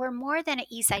do? We're more than an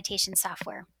e-citation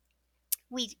software.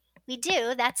 We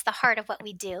do, that's the heart of what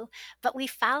we do, but we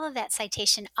follow that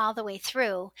citation all the way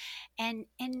through. And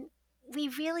we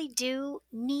really do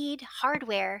need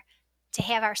hardware to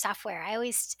have our software. I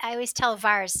always tell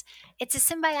VARs, it's a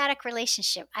symbiotic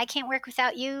relationship. I can't work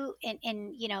without you,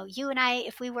 and you and I,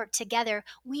 if we work together,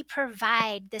 we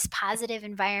provide this positive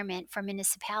environment for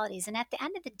municipalities. And at the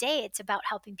end of the day, it's about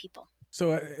helping people.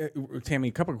 So, Tammy,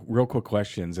 a couple of real quick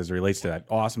questions as it relates to that.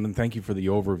 Awesome, and thank you for the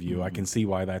overview. I can see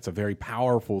why that's a very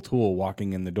powerful tool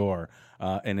walking in the door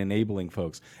and enabling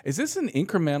folks. Is this an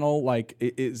incremental, like,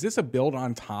 is this a build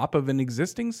on top of an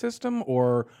existing system,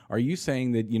 or are you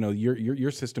saying that, you know,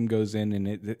 your system goes in and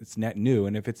it's net new?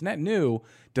 And if it's net new,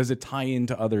 does it tie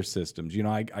into other systems? You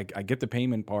know, I get the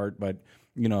payment part, but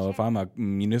you know, if I'm a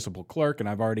municipal clerk and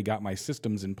I've already got my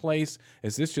systems in place,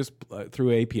 is this just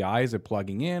through APIs it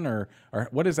plugging in, or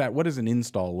what is that? What does an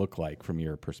install look like from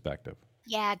your perspective?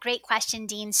 Yeah, great question,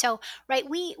 Dean. So, right,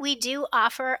 we do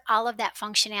offer all of that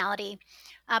functionality,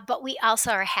 but we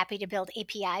also are happy to build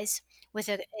APIs with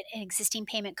an existing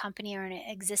payment company or an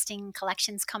existing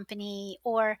collections company,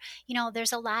 or, you know,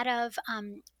 there's a lot of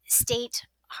state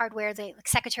hardware, the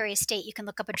Secretary of State, you can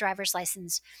look up a driver's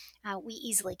license. We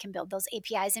easily can build those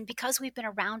APIs. And because we've been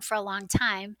around for a long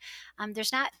time,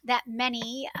 there's not that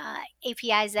many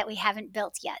APIs that we haven't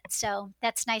built yet. So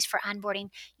that's nice for onboarding.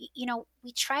 You know,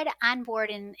 we try to onboard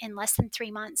in less than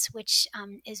 3 months, which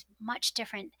is much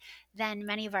different than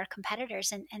many of our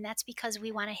competitors. And that's because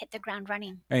we want to hit the ground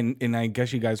running. And I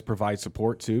guess you guys provide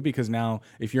support too, because now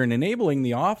if you're enabling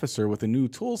the officer with a new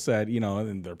tool set, you know,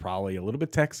 and they're probably a little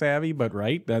bit tech savvy, but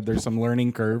right, there's some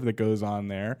learning curve that goes on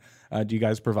there. Do you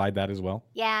guys provide that as well?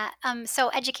 Yeah.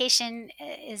 So education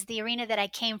is the arena that I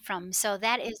came from. So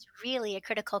that is really a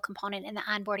critical component in the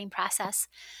onboarding process.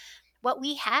 What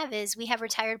we have is we have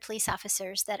retired police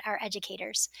officers that are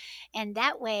educators. And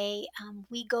that way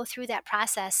we go through that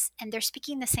process and they're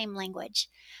speaking the same language.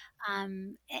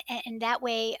 And that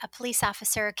way a police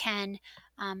officer can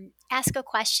ask a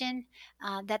question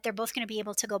that they're both going to be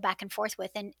able to go back and forth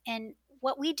with. And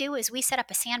what we do is we set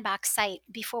up a sandbox site.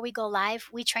 Before we go live,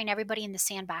 we train everybody in the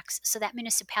sandbox so that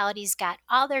municipality's got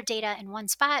all their data in one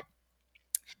spot.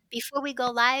 Before we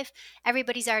go live,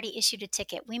 everybody's already issued a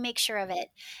ticket. We make sure of it.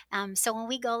 So when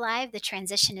we go live, the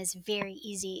transition is very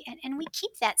easy. And we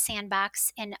keep that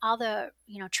sandbox and all the,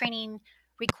 you know, training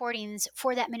recordings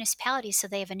for that municipality. So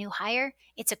they have a new hire.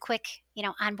 It's a quick, you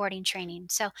know, onboarding training.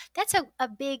 So that's a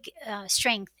big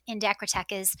strength in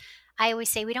DACRAtech is I always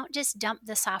say we don't just dump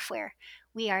the software.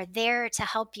 We are there to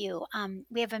help you.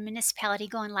 We have a municipality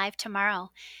going live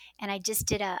tomorrow. And I just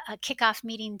did a kickoff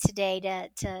meeting today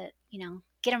to you know,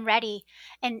 get them ready.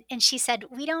 And she said,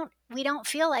 we don't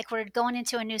feel like we're going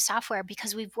into a new software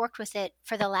because we've worked with it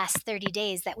for the last 30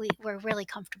 days that we're really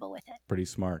comfortable with it. Pretty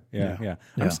smart. Yeah.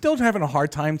 I'm still having a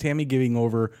hard time, Tammy, giving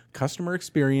over customer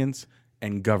experience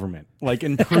and government, like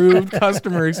improved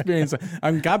customer experience.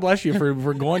 God bless you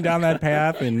for going down that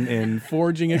path and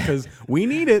forging it, because we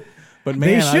need it. But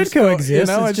man, they should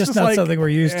coexist. You know, it's just not like, something we're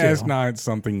used to. It's not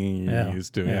something you're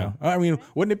used to. Yeah. I mean,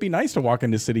 wouldn't it be nice to walk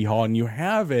into City Hall and you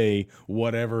have a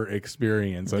whatever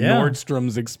experience, a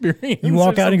Nordstrom's experience? You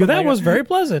walk out and go, that was very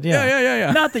pleasant.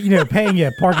 Yeah. Not that, you know, paying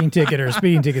a parking ticket or a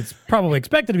speeding ticket's probably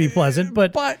expected to be pleasant,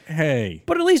 but hey.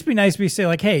 But at least be nice to say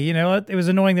like, hey, you know, it was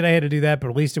annoying that I had to do that, but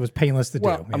at least it was painless to do.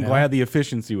 I'm glad the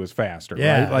efficiency was faster.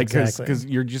 Yeah, right? Like, exactly.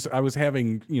 Because I was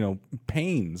having, you know,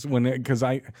 pains because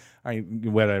I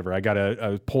got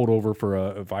a pulled over for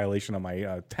a violation on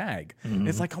my tag.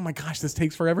 It's like, oh my gosh, this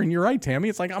takes forever. And you're right, Tammy.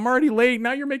 It's like, I'm already late.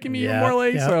 Now you're making me even more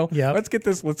late. Let's get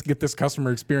this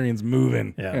customer experience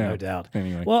moving. Yeah, no doubt.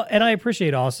 Anyway. Well, and I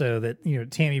appreciate also that, you know,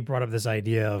 Tammy brought up this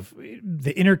idea of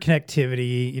the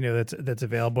interconnectivity, you know, that's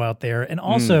available out there. And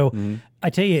also, I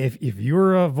tell you, if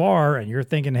you're a VAR and you're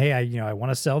thinking, hey, I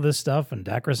want to sell this stuff and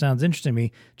DACRA sounds interesting to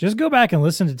me, just go back and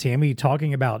listen to Tammy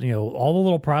talking about, you know, all the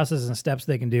little processes and steps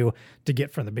they can do to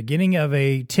get from the beginning of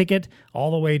a ticket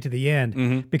all the way to the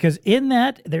end. Because in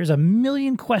that, there's a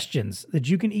million questions that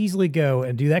you can easily go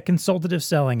and do that consultative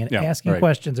selling and asking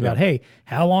questions about, hey,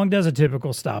 how long does a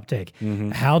typical stop take?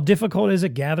 How difficult is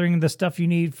it gathering the stuff you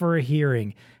need for a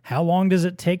hearing? How long does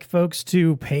it take folks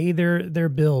to pay their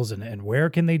bills, and where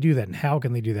can they do that, and how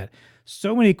can they do that?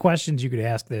 So many questions you could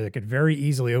ask there that could very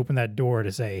easily open that door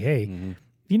to say, hey,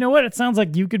 you know what? It sounds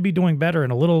like you could be doing better,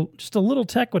 and just a little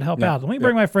tech would help out. Let me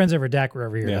bring my friends over at DACRA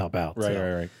over here to help out.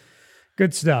 Right.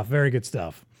 Good stuff. Very good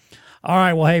stuff. All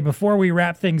right. Well, hey, before we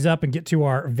wrap things up and get to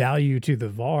our value to the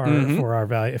VAR for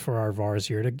our VARs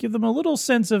here, to give them a little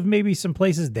sense of maybe some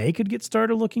places they could get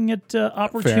started looking at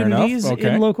opportunities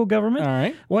in local government. All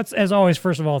right. As always,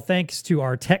 first of all, thanks to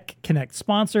our Tech Connect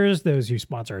sponsors, those who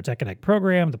sponsor our Tech Connect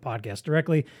program, the podcast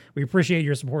directly. We appreciate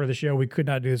your support of the show. We could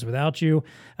not do this without you.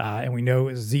 And we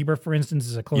know Zebra, for instance,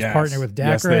 is a close partner with DACRA.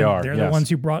 Yes, they are. They're the ones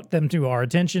who brought them to our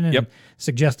attention and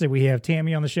suggested we have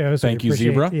Tammy on the show. So Thank you,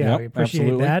 Zebra. Yeah, we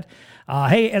appreciate that.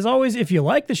 Hey, as always, if you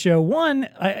like the show,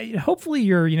 hopefully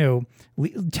you're,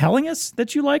 telling us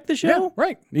that you like the show. Yeah,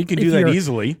 right. You can do that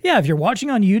easily. Yeah, if you're watching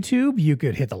on YouTube, you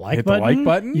could hit the like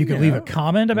button. You could leave a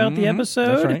comment about the episode.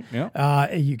 That's right.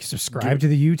 Yeah. You can subscribe to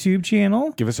the YouTube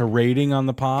channel. Give us a rating on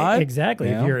the pod. Exactly.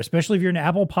 Yeah. Especially if you're an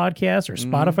Apple Podcast or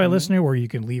Spotify listener where you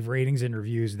can leave ratings and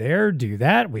reviews there, do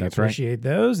that. We appreciate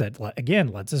those. That, again,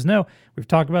 lets us know. We've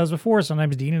talked about this before.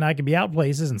 Sometimes Dean and I can be out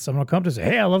places and someone will come to us and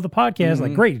say, hey, I love the podcast.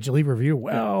 Like, great. Did you leave a review?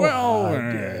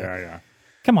 Yeah.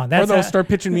 Come on, or they'll start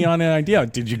pitching me on an idea.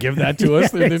 Did you give that to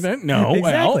us? No,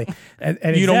 exactly.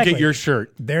 And you don't get your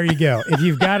shirt. There you go. If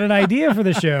you've got an idea for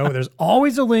the show, there's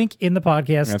always a link in the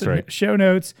podcast show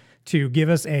notes to give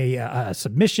us a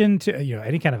submission to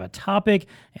any kind of a topic,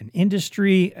 an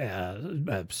industry,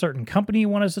 a certain company you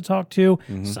want us to talk to.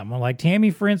 Someone like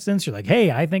Tammy, for instance, you're like, hey,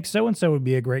 I think so and so would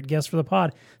be a great guest for the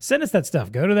pod. Send us that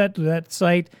stuff. Go to that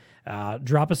site.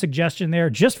 Drop a suggestion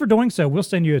there. Just for doing so, we'll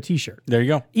send you a t-shirt. There you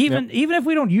go. Even if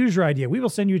we don't use your idea, we will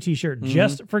send you a t-shirt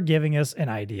just for giving us an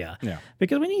idea. Yeah.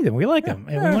 Because we need them. We like them.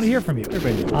 And we want to hear from you.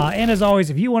 And as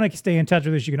always, if you want to stay in touch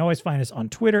with us, you can always find us on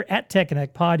Twitter at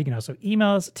TechConnectPod. You can also email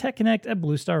us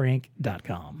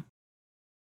techconnect@bluestarinc.com.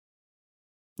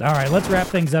 All right, let's wrap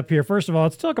things up here. First of all,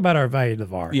 let's talk about our value to the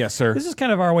VAR. Yes, sir. This is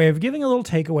kind of our way of giving a little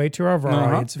takeaway to our VAR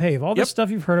audience. Hey, of all the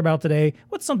stuff you've heard about today,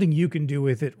 what's something you can do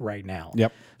with it right now?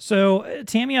 Yep. So,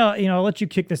 Tammy, I'll let you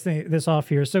kick this off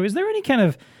here. So, is there any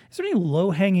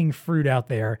low-hanging fruit out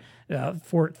there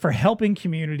for helping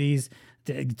communities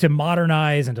to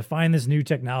modernize and to find this new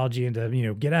technology and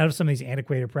to get out of some of these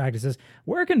antiquated practices?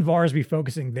 Where can VARs be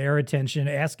focusing their attention,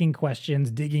 asking questions,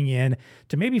 digging in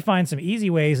to maybe find some easy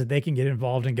ways that they can get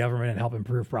involved in government and help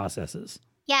improve processes?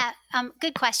 Yeah,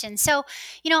 good question. So,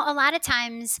 a lot of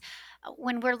times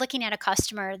when we're looking at a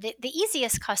customer, the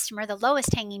easiest customer, the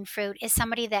lowest hanging fruit is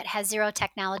somebody that has zero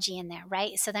technology in there,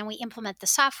 right? So then we implement the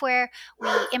software,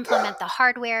 we implement the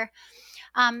hardware.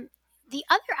 The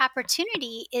other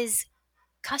opportunity is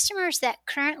customers that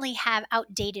currently have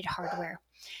outdated hardware.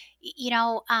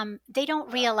 They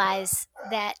don't realize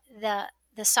that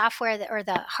the software or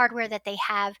the hardware that they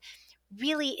have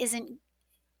really isn't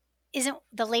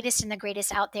the latest and the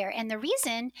greatest out there. And the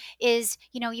reason is,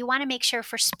 you want to make sure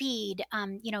for speed,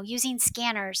 using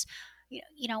scanners,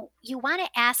 you want to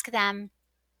ask them,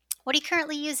 what are you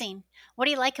currently using? What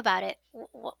do you like about it?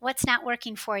 What's not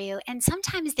working for you? And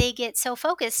sometimes they get so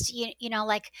focused,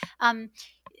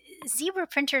 Zebra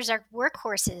printers are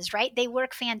workhorses, right? They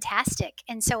work fantastic.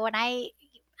 And so when I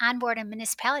onboard a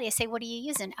municipality, I say, what are you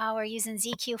using? Oh, we're using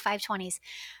ZQ 520s.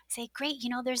 I say, great,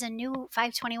 there's a new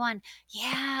 521.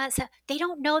 Yeah, so they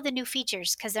don't know the new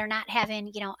features because they're not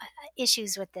having,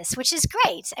 issues with this, which is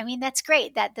great. I mean, that's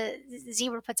great that the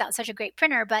Zebra puts out such a great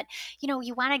printer, but,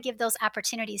 you want to give those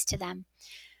opportunities to them.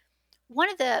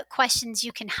 One of the questions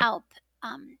you can help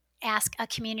ask a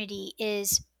community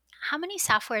is, how many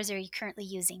softwares are you currently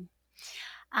using?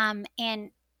 And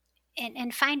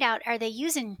find out, are they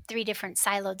using 3 different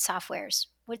siloed softwares?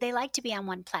 Would they like to be on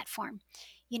one platform?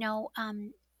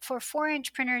 For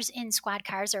 4-inch printers in squad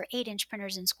cars or 8-inch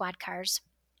printers in squad cars,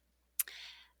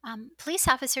 police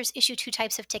officers issue 2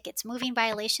 types of tickets: moving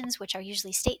violations, which are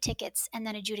usually state tickets, and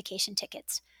then adjudication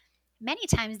tickets. Many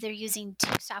times they're using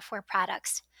 2 software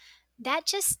products. That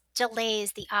just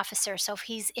delays the officer. So if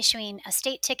he's issuing a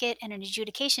state ticket and an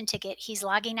adjudication ticket, he's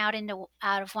logging out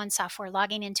of one software,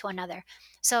 logging into another.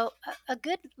 So a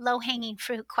good low-hanging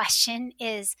fruit question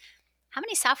is, how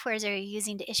many softwares are you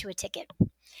using to issue a ticket?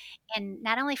 And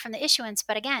not only from the issuance,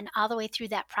 but again, all the way through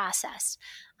that process.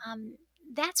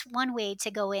 That's one way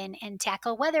to go in and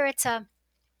tackle, whether it's a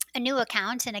new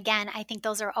account. And again, I think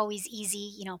those are always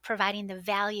easy, providing the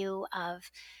value of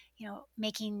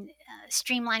making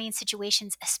streamlining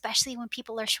situations, especially when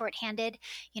people are shorthanded,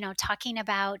 talking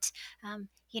about,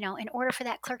 in order for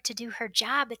that clerk to do her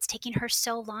job, it's taking her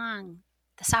so long.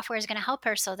 The software is going to help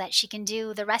her so that she can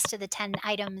do the rest of the 10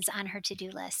 items on her to-do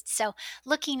list. So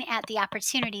looking at the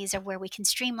opportunities of where we can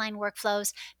streamline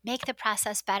workflows, make the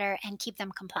process better, and keep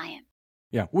them compliant.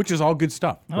 Yeah, which is all good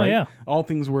stuff. Oh, right? yeah. All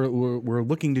things we're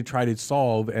looking to try to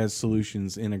solve as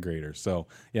solutions integrators. So,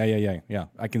 yeah.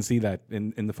 I can see that.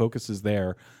 And the focus is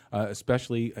there,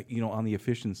 especially, on the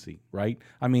efficiency, right?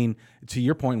 I mean, to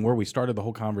your point where we started the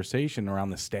whole conversation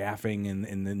around the staffing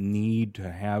and the need to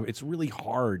have, it's really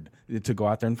hard to go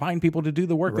out there and find people to do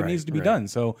the work that needs to be done.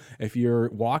 So if you're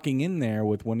walking in there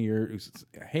with one of your,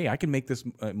 hey, I can make this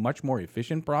a much more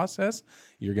efficient process,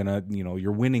 you're going to,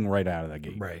 you're winning right out of the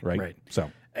gate. Right. So.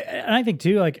 And I think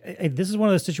too, like this is one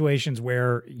of those situations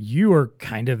where you are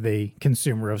kind of the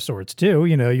consumer of sorts too.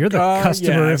 You know, you're the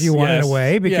customer if you want in a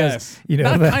way, because you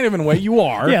know, not kind of in a way you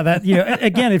are. Yeah, that you know,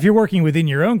 again, if you're working within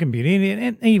your own community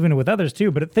and even with others too.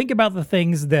 But think about the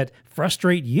things that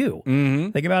frustrate you.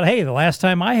 Think about, hey, the last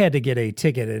time I had to get a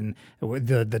ticket and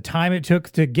the time it took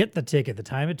to get the ticket, the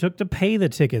time it took to pay the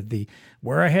ticket, the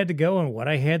where I had to go and what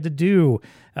I had to do.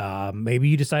 Maybe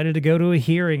you decided to go to a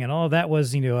hearing and all of that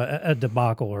was, you know, a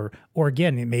debacle, or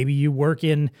again, maybe you work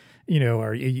in, you know,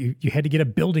 or you had to get a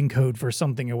building code for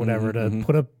something or whatever to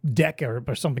put a deck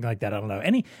or something like that. I don't know.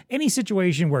 Any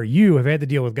situation where you have had to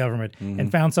deal with government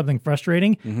and found something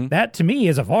frustrating, that to me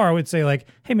as a VAR would say like,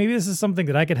 hey, maybe this is something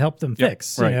that I could help them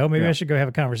fix. You know, maybe I should go have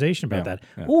a conversation about that.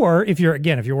 Or if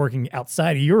you're working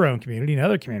outside of your own community and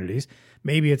other communities,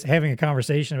 maybe it's having a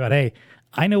conversation about, hey,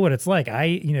 I know what it's like.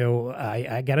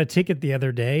 I got a ticket the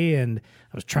other day and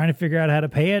I was trying to figure out how to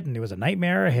pay it and it was a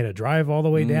nightmare. I had to drive all the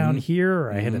way down here,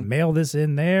 or I had to mail this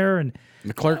in there, and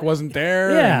the clerk wasn't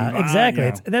there. Yeah,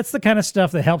 exactly. That's the kind of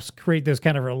stuff that helps create those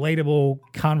kind of relatable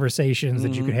conversations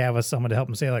that you could have with someone to help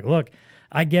them say like, look,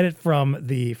 I get it from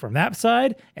that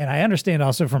side, and I understand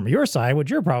also from your side what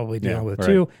you're probably dealing with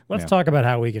too. Let's talk about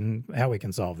how we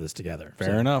can solve this together.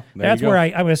 Fair enough. That's where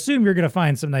I would assume you're going to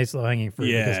find some nice low hanging fruit.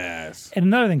 Yes. And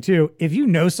another thing too, if you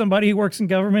know somebody who works in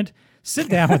government, sit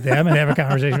down with them and have a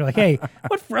conversation. You're like, hey,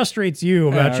 what frustrates you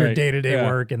about your day-to-day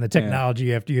work and the technology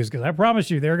you have to use? Because I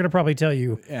promise you, they're going to probably tell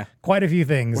you quite a few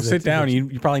things. Well, sit down.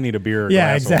 You probably need a beer or a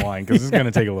glass of wine because it's going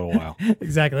to take a little while.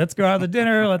 Exactly. Let's go out to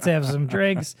dinner. Let's have some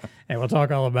drinks, and we'll talk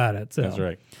all about it. So. That's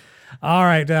right. All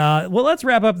right. Well, let's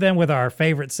wrap up then with our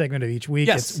favorite segment of each week.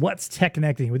 Yes. It's What's Tech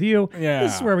Connecting with You. Yeah.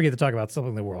 This is where we get to talk about something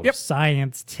in the world of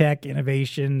science, tech,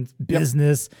 innovation,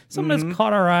 business. Something that's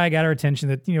caught our eye, got our attention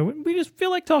that, you know, we just feel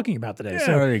like talking about today. Yeah,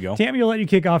 so there you go. Tammy, we'll let you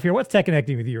kick off here. What's Tech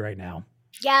Connecting with You right now?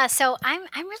 Yeah, so I'm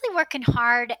really working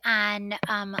hard on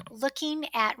looking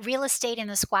at real estate in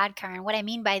the squad car. And what I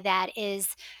mean by that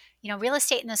is, you know, real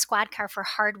estate in the squad car for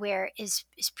hardware is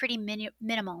pretty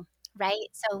minimal. Right.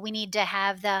 So we need to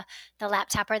have the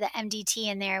laptop or the MDT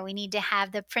in there. We need to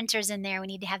have the printers in there. We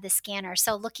need to have the scanner.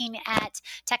 So looking at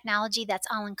technology that's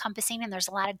all encompassing, and there's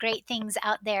a lot of great things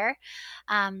out there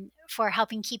for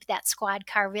helping keep that squad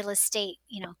car real estate,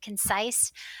 you know,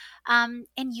 concise, and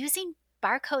using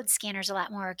barcode scanners a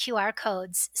lot more, or QR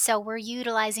codes. So we're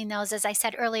utilizing those, as I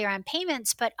said earlier, on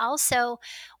payments, but also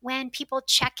when people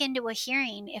check into a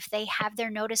hearing, if they have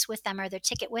their notice with them or their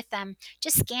ticket with them,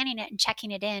 just scanning it and checking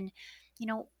it in. You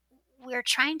know, we're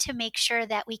trying to make sure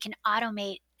that we can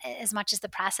automate as much as the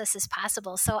process as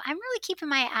possible. So I'm really keeping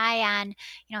my eye on,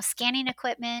 you know, scanning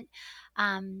equipment.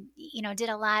 You know, did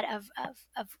a lot of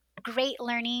great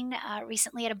learning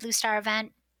recently at a Blue Star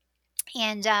event,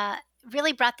 and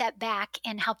really brought that back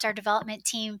and helped our development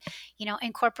team, you know,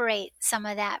 incorporate some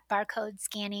of that barcode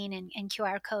scanning and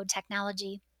QR code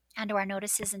technology onto our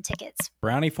notices and tickets.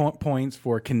 Brownie points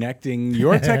for connecting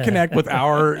your Tech Connect with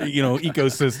our, you know,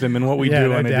 ecosystem and what we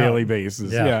do on a daily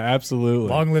basis. Yeah, absolutely.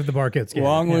 Long live the barcode scanner.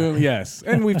 Long live, yes.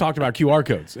 And we've talked about QR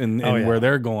codes and where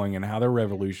they're going and how they're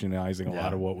revolutionizing a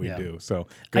lot of what we do. So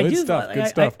good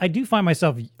stuff. I do find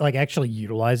myself like actually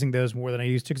utilizing those more than I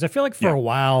used to, because I feel like for a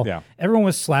while everyone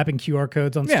was slapping QR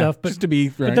codes on stuff, but just to be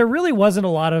but there really wasn't a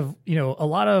lot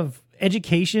of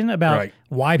education about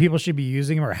why people should be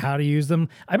using them or how to use them.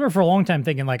 I remember for a long time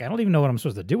thinking like, I don't even know what I'm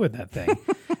supposed to do with that thing,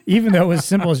 even though it was as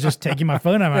simple as just taking my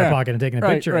phone out of my pocket and taking a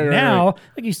picture. And now,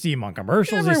 like, you see them on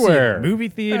commercials, everywhere. You see them in movie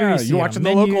theaters, you're watching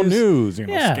the local news. You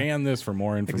know, scan this for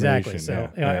more information. Exactly.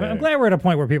 So I'm glad we're at a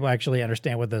point where people actually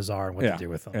understand what those are and what to do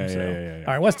with them.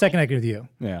 All right, what's Tech Connected with You?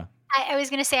 Yeah. I was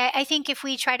going to say, I think if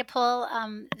we try to pull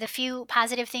the few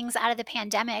positive things out of the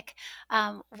pandemic,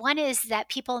 one is that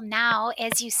people now,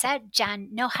 as you said, John,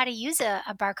 know how to use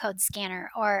a barcode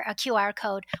scanner or a QR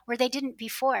code where they didn't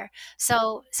before.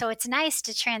 So it's nice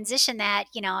to transition that.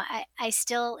 You know, I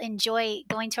still enjoy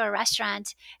going to a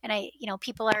restaurant, and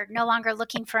people are no longer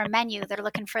looking for a menu; they're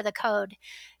looking for the code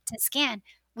to scan.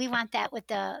 We want that with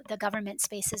the government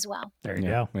space as well. There you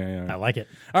go. Yeah. I like it.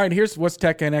 All right, here's what's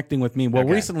Tech Connecting with me. Well,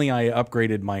 recently I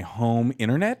upgraded my home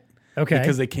internet. Okay.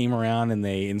 Because they came around and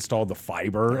they installed the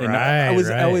fiber. And I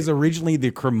was originally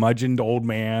the curmudgeoned old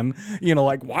man, you know,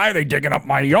 like, why are they digging up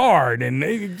my yard? And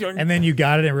then you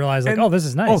got it and realized, like, oh, this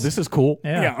is nice. Oh, this is cool.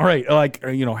 Yeah. All right. Like,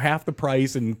 half the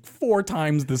price and 4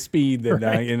 times the speed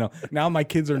that, now my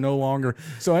kids are no longer.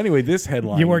 So anyway, this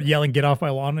headline. You weren't yelling, get off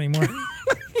my lawn anymore?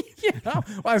 Yeah,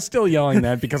 well, I'm still yelling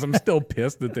that because I'm still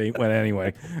pissed that they went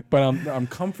anyway. But I'm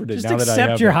comforted Just now that I accept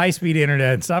have your it. high-speed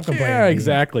internet and stop complaining. Yeah,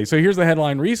 exactly. So here's the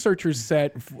headline: researchers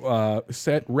set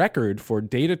record for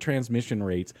data transmission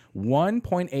rates,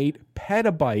 1.8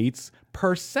 petabytes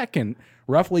per second.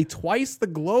 Roughly twice the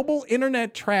global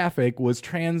internet traffic was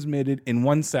transmitted in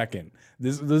 1 second.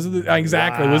 This is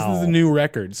exactly. Wow. This is the new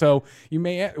record. So you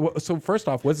may. So first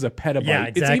off, what is a petabyte? Yeah,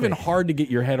 exactly. It's even hard to get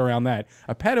your head around that.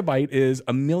 A petabyte is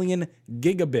 1,000,000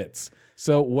 gigabits.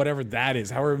 So whatever that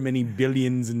is, however many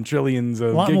billions and trillions of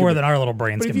a lot gigabits. more than our little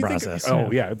brains can Think, process.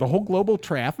 yeah, the whole global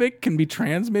traffic can be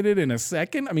transmitted in a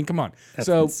second. I mean, come on. That's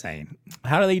so insane.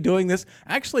 How are they doing this?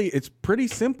 Actually, it's pretty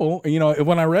simple. You know,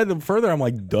 when I read them further, I'm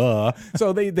like, duh.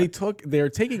 So they're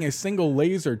taking a single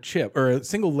laser chip or a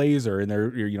single laser and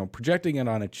they're projecting it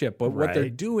on a chip. But what they're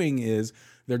doing is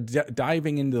they're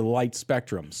diving into the light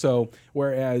spectrum. So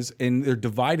they're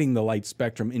dividing the light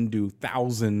spectrum into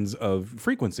thousands of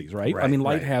frequencies, right? I mean,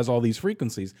 light has all these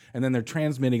frequencies, and then they're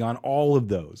transmitting on all of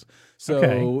those.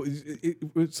 So,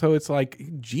 so it's like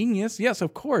genius. Yes,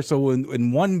 of course. So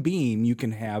in one beam, you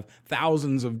can have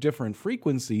thousands of different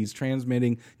frequencies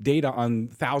transmitting data on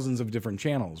thousands of different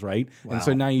channels, right? Wow. And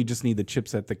so now you just need the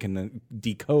chipset that can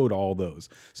decode all those.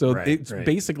 So it's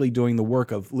basically doing the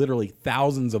work of literally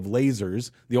thousands of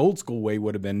lasers. The old school way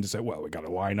would have been to say, well, we got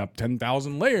to line up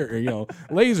 10,000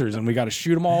 lasers and we got to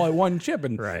shoot them all at one chip.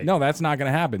 And no, that's not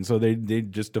going to happen. So they're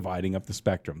just dividing up the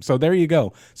spectrum. So there you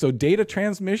go. So data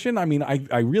transmission, I mean,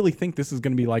 I really think this is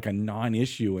going to be like a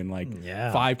non-issue in like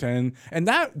 5, 10. And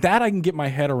that I can get my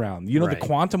head around. You know, the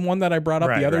quantum one that I brought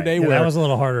up the other day? Yeah, where that was a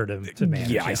little harder to manage.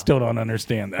 Yeah, I still don't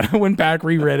understand that. I went back,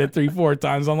 reread it 3-4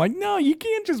 times. I'm like, no, you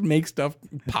can't just make stuff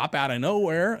pop out of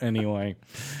nowhere. Anyway.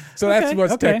 So that's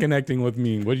what's tech connecting with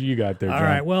me. What do you got there, John? All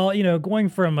right. Well, going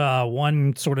from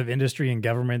one sort of industry and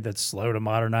government that's slow to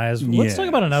modernize, let's talk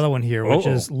about another one here, which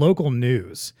is local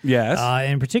news. Yes.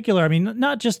 In particular, I mean,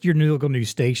 not just your local news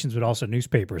stations, but also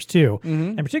newspapers too.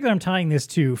 In particular, I'm tying this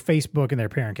to Facebook and their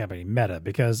parent company, Meta,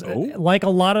 because like a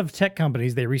lot of tech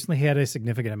companies, they recently had a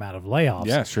significant amount of layoffs.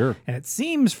 Yeah, sure. And it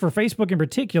seems for Facebook in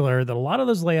particular that a lot of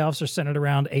those layoffs are centered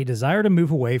around a desire to move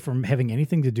away from having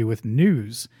anything to do with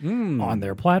news on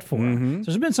their platform. So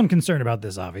there's been some concern about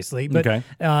this, obviously. But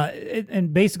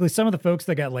and basically some of the folks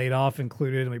that got laid off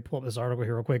included, let me pull up this article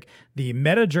here real quick, the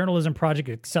Meta Journalism Project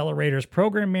Accelerators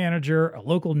program manager, a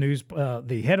local news,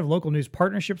 the head of local news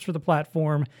partnerships for the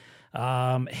platform,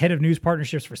 head of news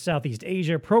partnerships for Southeast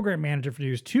Asia, program manager for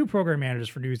news, 2 program managers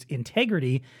for news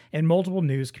integrity, and multiple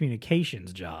news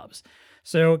communications jobs.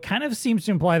 So it kind of seems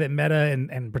to imply that Meta and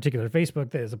in particular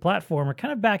Facebook as a platform are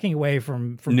kind of backing away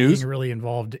from being really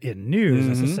involved in news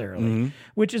necessarily,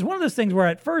 which is one of those things where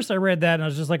at first I read that and I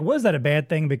was just like, was that a bad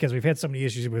thing? Because we've had so many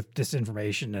issues with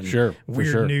disinformation and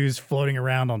weird news floating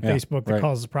around on Facebook that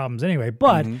causes problems anyway.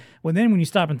 But when you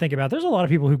stop and think about it, there's a lot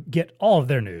of people who get all of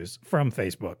their news from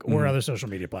Facebook or other social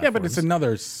media platforms. Yeah, but it's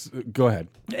another, go ahead.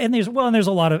 And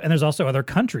there's also other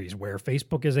countries where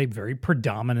Facebook is a very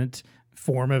predominant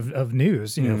form of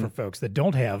news, for folks that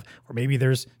don't have, or maybe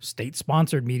there's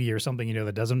state-sponsored media or something,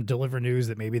 that doesn't deliver news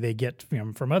that maybe they get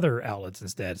from other outlets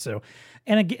instead. So,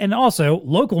 and also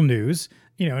local news,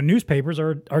 newspapers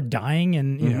are dying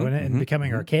and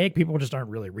becoming archaic. People just aren't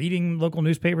really reading local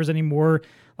newspapers anymore.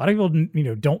 A lot of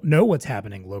people, don't know what's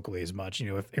happening locally as much.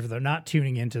 If they're not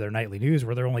tuning into their nightly news,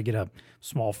 where they're only get a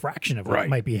small fraction of what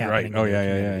might be happening. Right. Oh,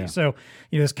 yeah. So,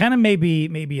 this kind of may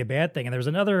be a bad thing. And there's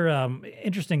another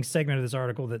interesting segment of this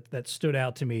article that stood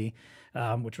out to me,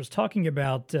 which was talking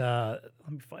about. Let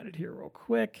me find it here real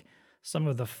quick. Some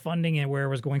of the funding and where it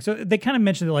was going. So they kind of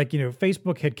mentioned that,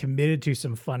 Facebook had committed to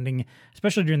some funding,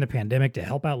 especially during the pandemic, to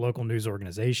help out local news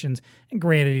organizations. And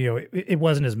granted, it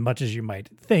wasn't as much as you might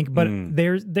think, but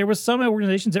there was some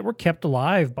organizations that were kept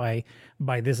alive by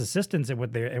this assistance and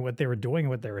what they were doing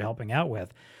and what they were helping out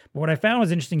with. But what I found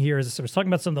was interesting here is I was talking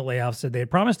about some of the layoffs. Said they had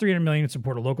promised $300 million in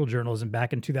support of local journalism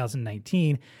back in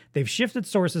 2019. They've shifted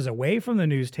sources away from the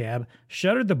news tab,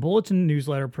 shuttered the bulletin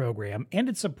newsletter program,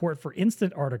 ended support for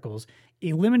instant articles,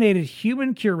 eliminated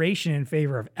human curation in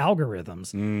favor of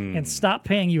algorithms, and stopped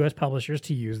paying U.S. publishers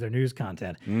to use their news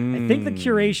content. I think the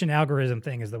curation algorithm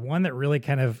thing is the one that really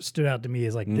kind of stood out to me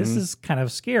as this is kind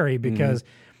of scary because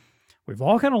we've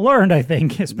all kind of learned, I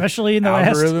think, especially in the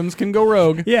algorithms can go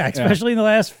rogue. Yeah, especially in the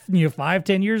last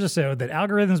 5-10 years or so, that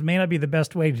algorithms may not be the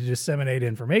best way to disseminate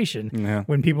information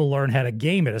when people learn how to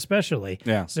game it, especially.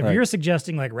 Yeah. So if you're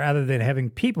suggesting rather than having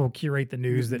people curate the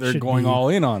news that they're going all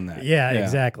in on that. Yeah,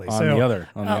 exactly. On the other.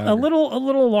 A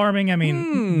little alarming. I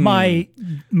mean, my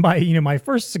my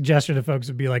first suggestion to folks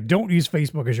would be like, don't use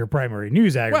Facebook as your primary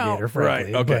news aggregator,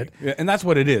 frankly. Right, okay. But, and that's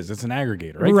what it is. It's an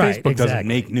aggregator, right? Right, Facebook doesn't exactly.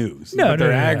 make news. No, but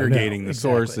they're no, aggregating the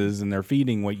exactly. sources, and they're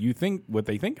feeding what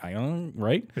they think,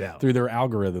 right? Yeah. Through their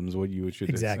algorithms, what you should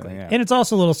Exactly. say. Yeah. And it's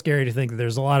also a little scary to think that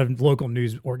there's a lot of local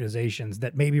news organizations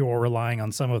that maybe were relying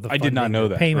on some of the I did not funding know or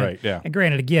that. payment. Right, yeah. And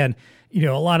granted, again, a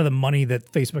lot of the money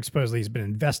that Facebook supposedly has been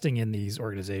investing in these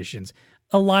organizations,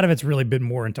 a lot of it's really been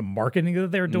more into marketing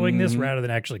that they're doing this Mm-hmm. rather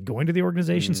than actually going to the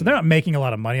organization. So they're not making a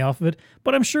lot of money off of it.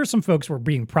 But I'm sure some folks were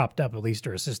being propped up at least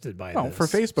or assisted by Oh, this. for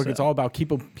Facebook, So- it's all about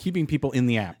keeping people in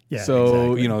the app. Yeah,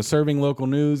 so exactly. serving local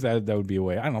news that would be a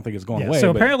way. I don't think it's going Yeah, away.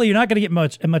 so but apparently you're not going to get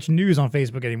much news on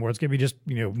Facebook anymore. It's going to be just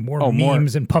more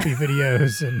memes and puppy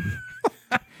videos and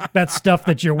that stuff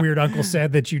that your weird uncle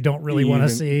said that you don't really want to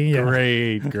see. Yeah.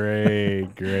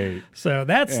 Great. So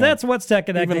that's what's Tech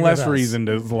Connecting. Even less with us. reason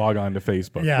to log on to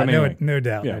Facebook. Yeah, But anyway. no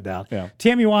doubt. Yeah.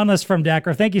 Tammy Wanless from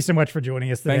DACRA, thank you so much for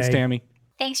joining us today. Thanks, Tammy.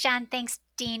 Thanks, John. Thanks,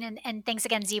 Dean. And thanks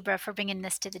again, Zebra, for bringing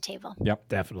this to the table. Yep.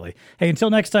 Definitely. Hey, until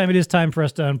next time, it is time for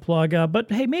us to unplug.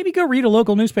 But hey, maybe go read a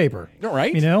local newspaper. All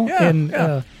right.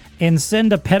 And and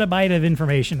send a petabyte of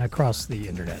information across the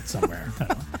internet somewhere. I don't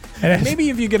know. And Maybe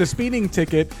if you get a speeding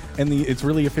ticket and it's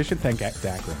really efficient, thank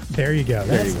DACRA. there you go.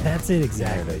 There you go. That's it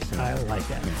exactly. I like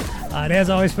that. And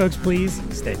as always, folks, please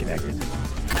stay connected.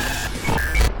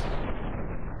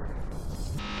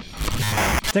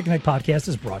 Tech Connect Podcast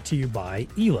is brought to you by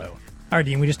ELO. All right,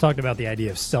 Dean, we just talked about the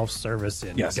idea of self-service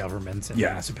in Yes. governments and Yeah.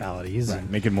 municipalities. And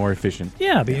Make it more efficient.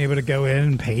 yeah, being able to go in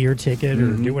and pay your ticket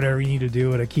or do whatever you need to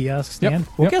do at a kiosk stand.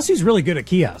 Well, Yep. guess who's really good at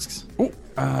kiosks?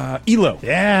 ELO.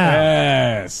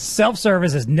 Yeah. Yes.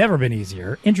 Self-service has never been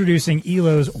easier. Introducing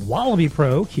ELO's Wallaby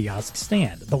Pro kiosk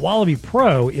stand. The Wallaby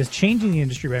Pro is changing the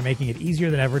industry by making it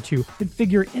easier than ever to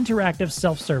configure interactive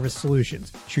self-service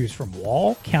solutions. Choose from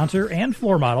wall, counter, and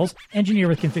floor models. Engineer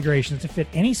with configurations to fit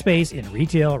any space in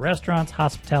retail, restaurants,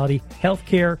 hospitality,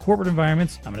 healthcare, corporate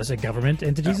environments. I'm going to say government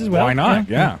entities as well. why not?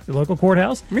 Yeah. The local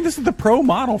courthouse. I mean, this is the pro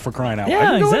model for crying out loud. Yeah,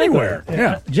 I can go exactly. anywhere.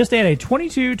 Yeah. Just add a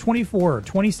 22, 24, or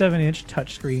 27-inch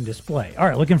touchscreen display. All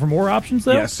right, looking for more options,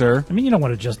 though? Yes, sir. I mean, you don't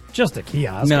want to just a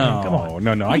kiosk. No, I mean, come on.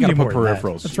 no. You I can gotta do put more than that.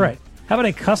 peripherals. That's right. How about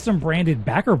a custom branded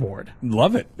backer board?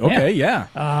 Love it. Okay,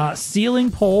 yeah. Ceiling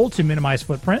pole to minimize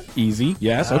footprint. Easy.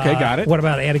 Yes. Okay, got it. What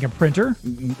about adding a printer?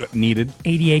 Needed.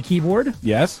 ADA keyboard?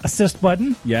 Yes. Assist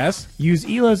button? Yes. Use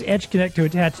ELO's Edge Connect to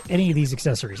attach any of these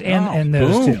accessories and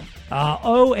those boom. too.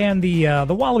 And the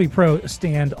Wallaby Pro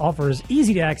stand offers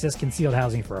easy-to-access concealed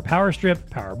housing for a power strip,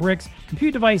 power bricks,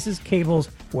 compute devices, cables,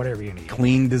 whatever you need.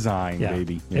 Clean design, Yeah.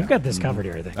 baby. They've Yeah. got this covered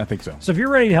here, I think. I think so. So if you're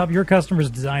ready to help your customers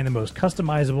design the most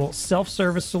customizable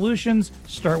self-service solutions,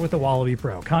 start with the Wallaby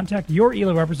Pro. Contact your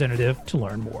ELO representative to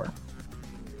learn more.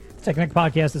 The Tech Connect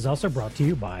Podcast is also brought to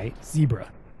you by Zebra.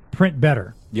 Print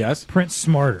better. Yes. Print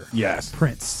smarter. Yes.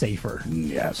 Print safer.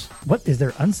 Yes. What is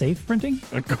there unsafe printing?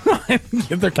 Come on.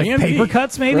 There Like can paper be.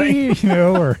 cuts, maybe?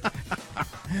 Or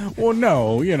Well,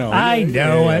 no, I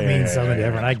know Yeah, it means yeah, something yeah,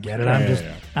 different. I get it.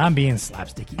 Yeah. I'm being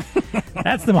slapsticky.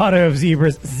 That's the motto of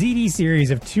Zebra's ZD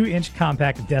series of 2-inch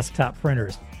compact desktop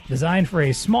printers. Designed for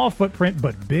a small footprint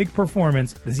but big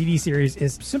performance, the ZD series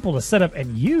is simple to set up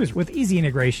and use with easy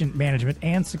integration, management,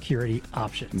 and security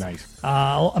options. Nice.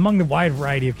 Among the wide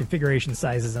variety of configuration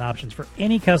sizes and options for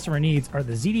any customer needs are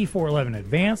the ZD411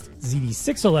 Advanced,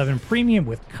 ZD611 Premium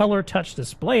with color touch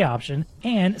display option,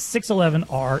 and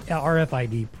 611R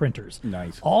RFID printers.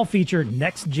 Nice. All feature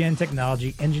next-gen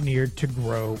technology engineered to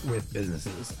grow with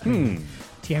businesses. I mean,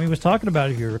 Tammy was talking about,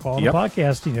 if you recall on Yep. the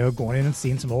podcast, going in and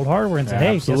seeing some old hardware and saying,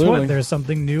 hey, guess Absolutely. what? There's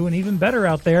something new and even better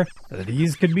out there.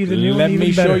 These could be the new Let and even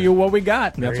me better. show you what we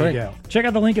got. There That's you right. go. Check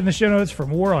out the link in the show notes for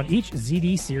more on each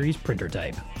ZD series printer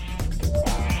type.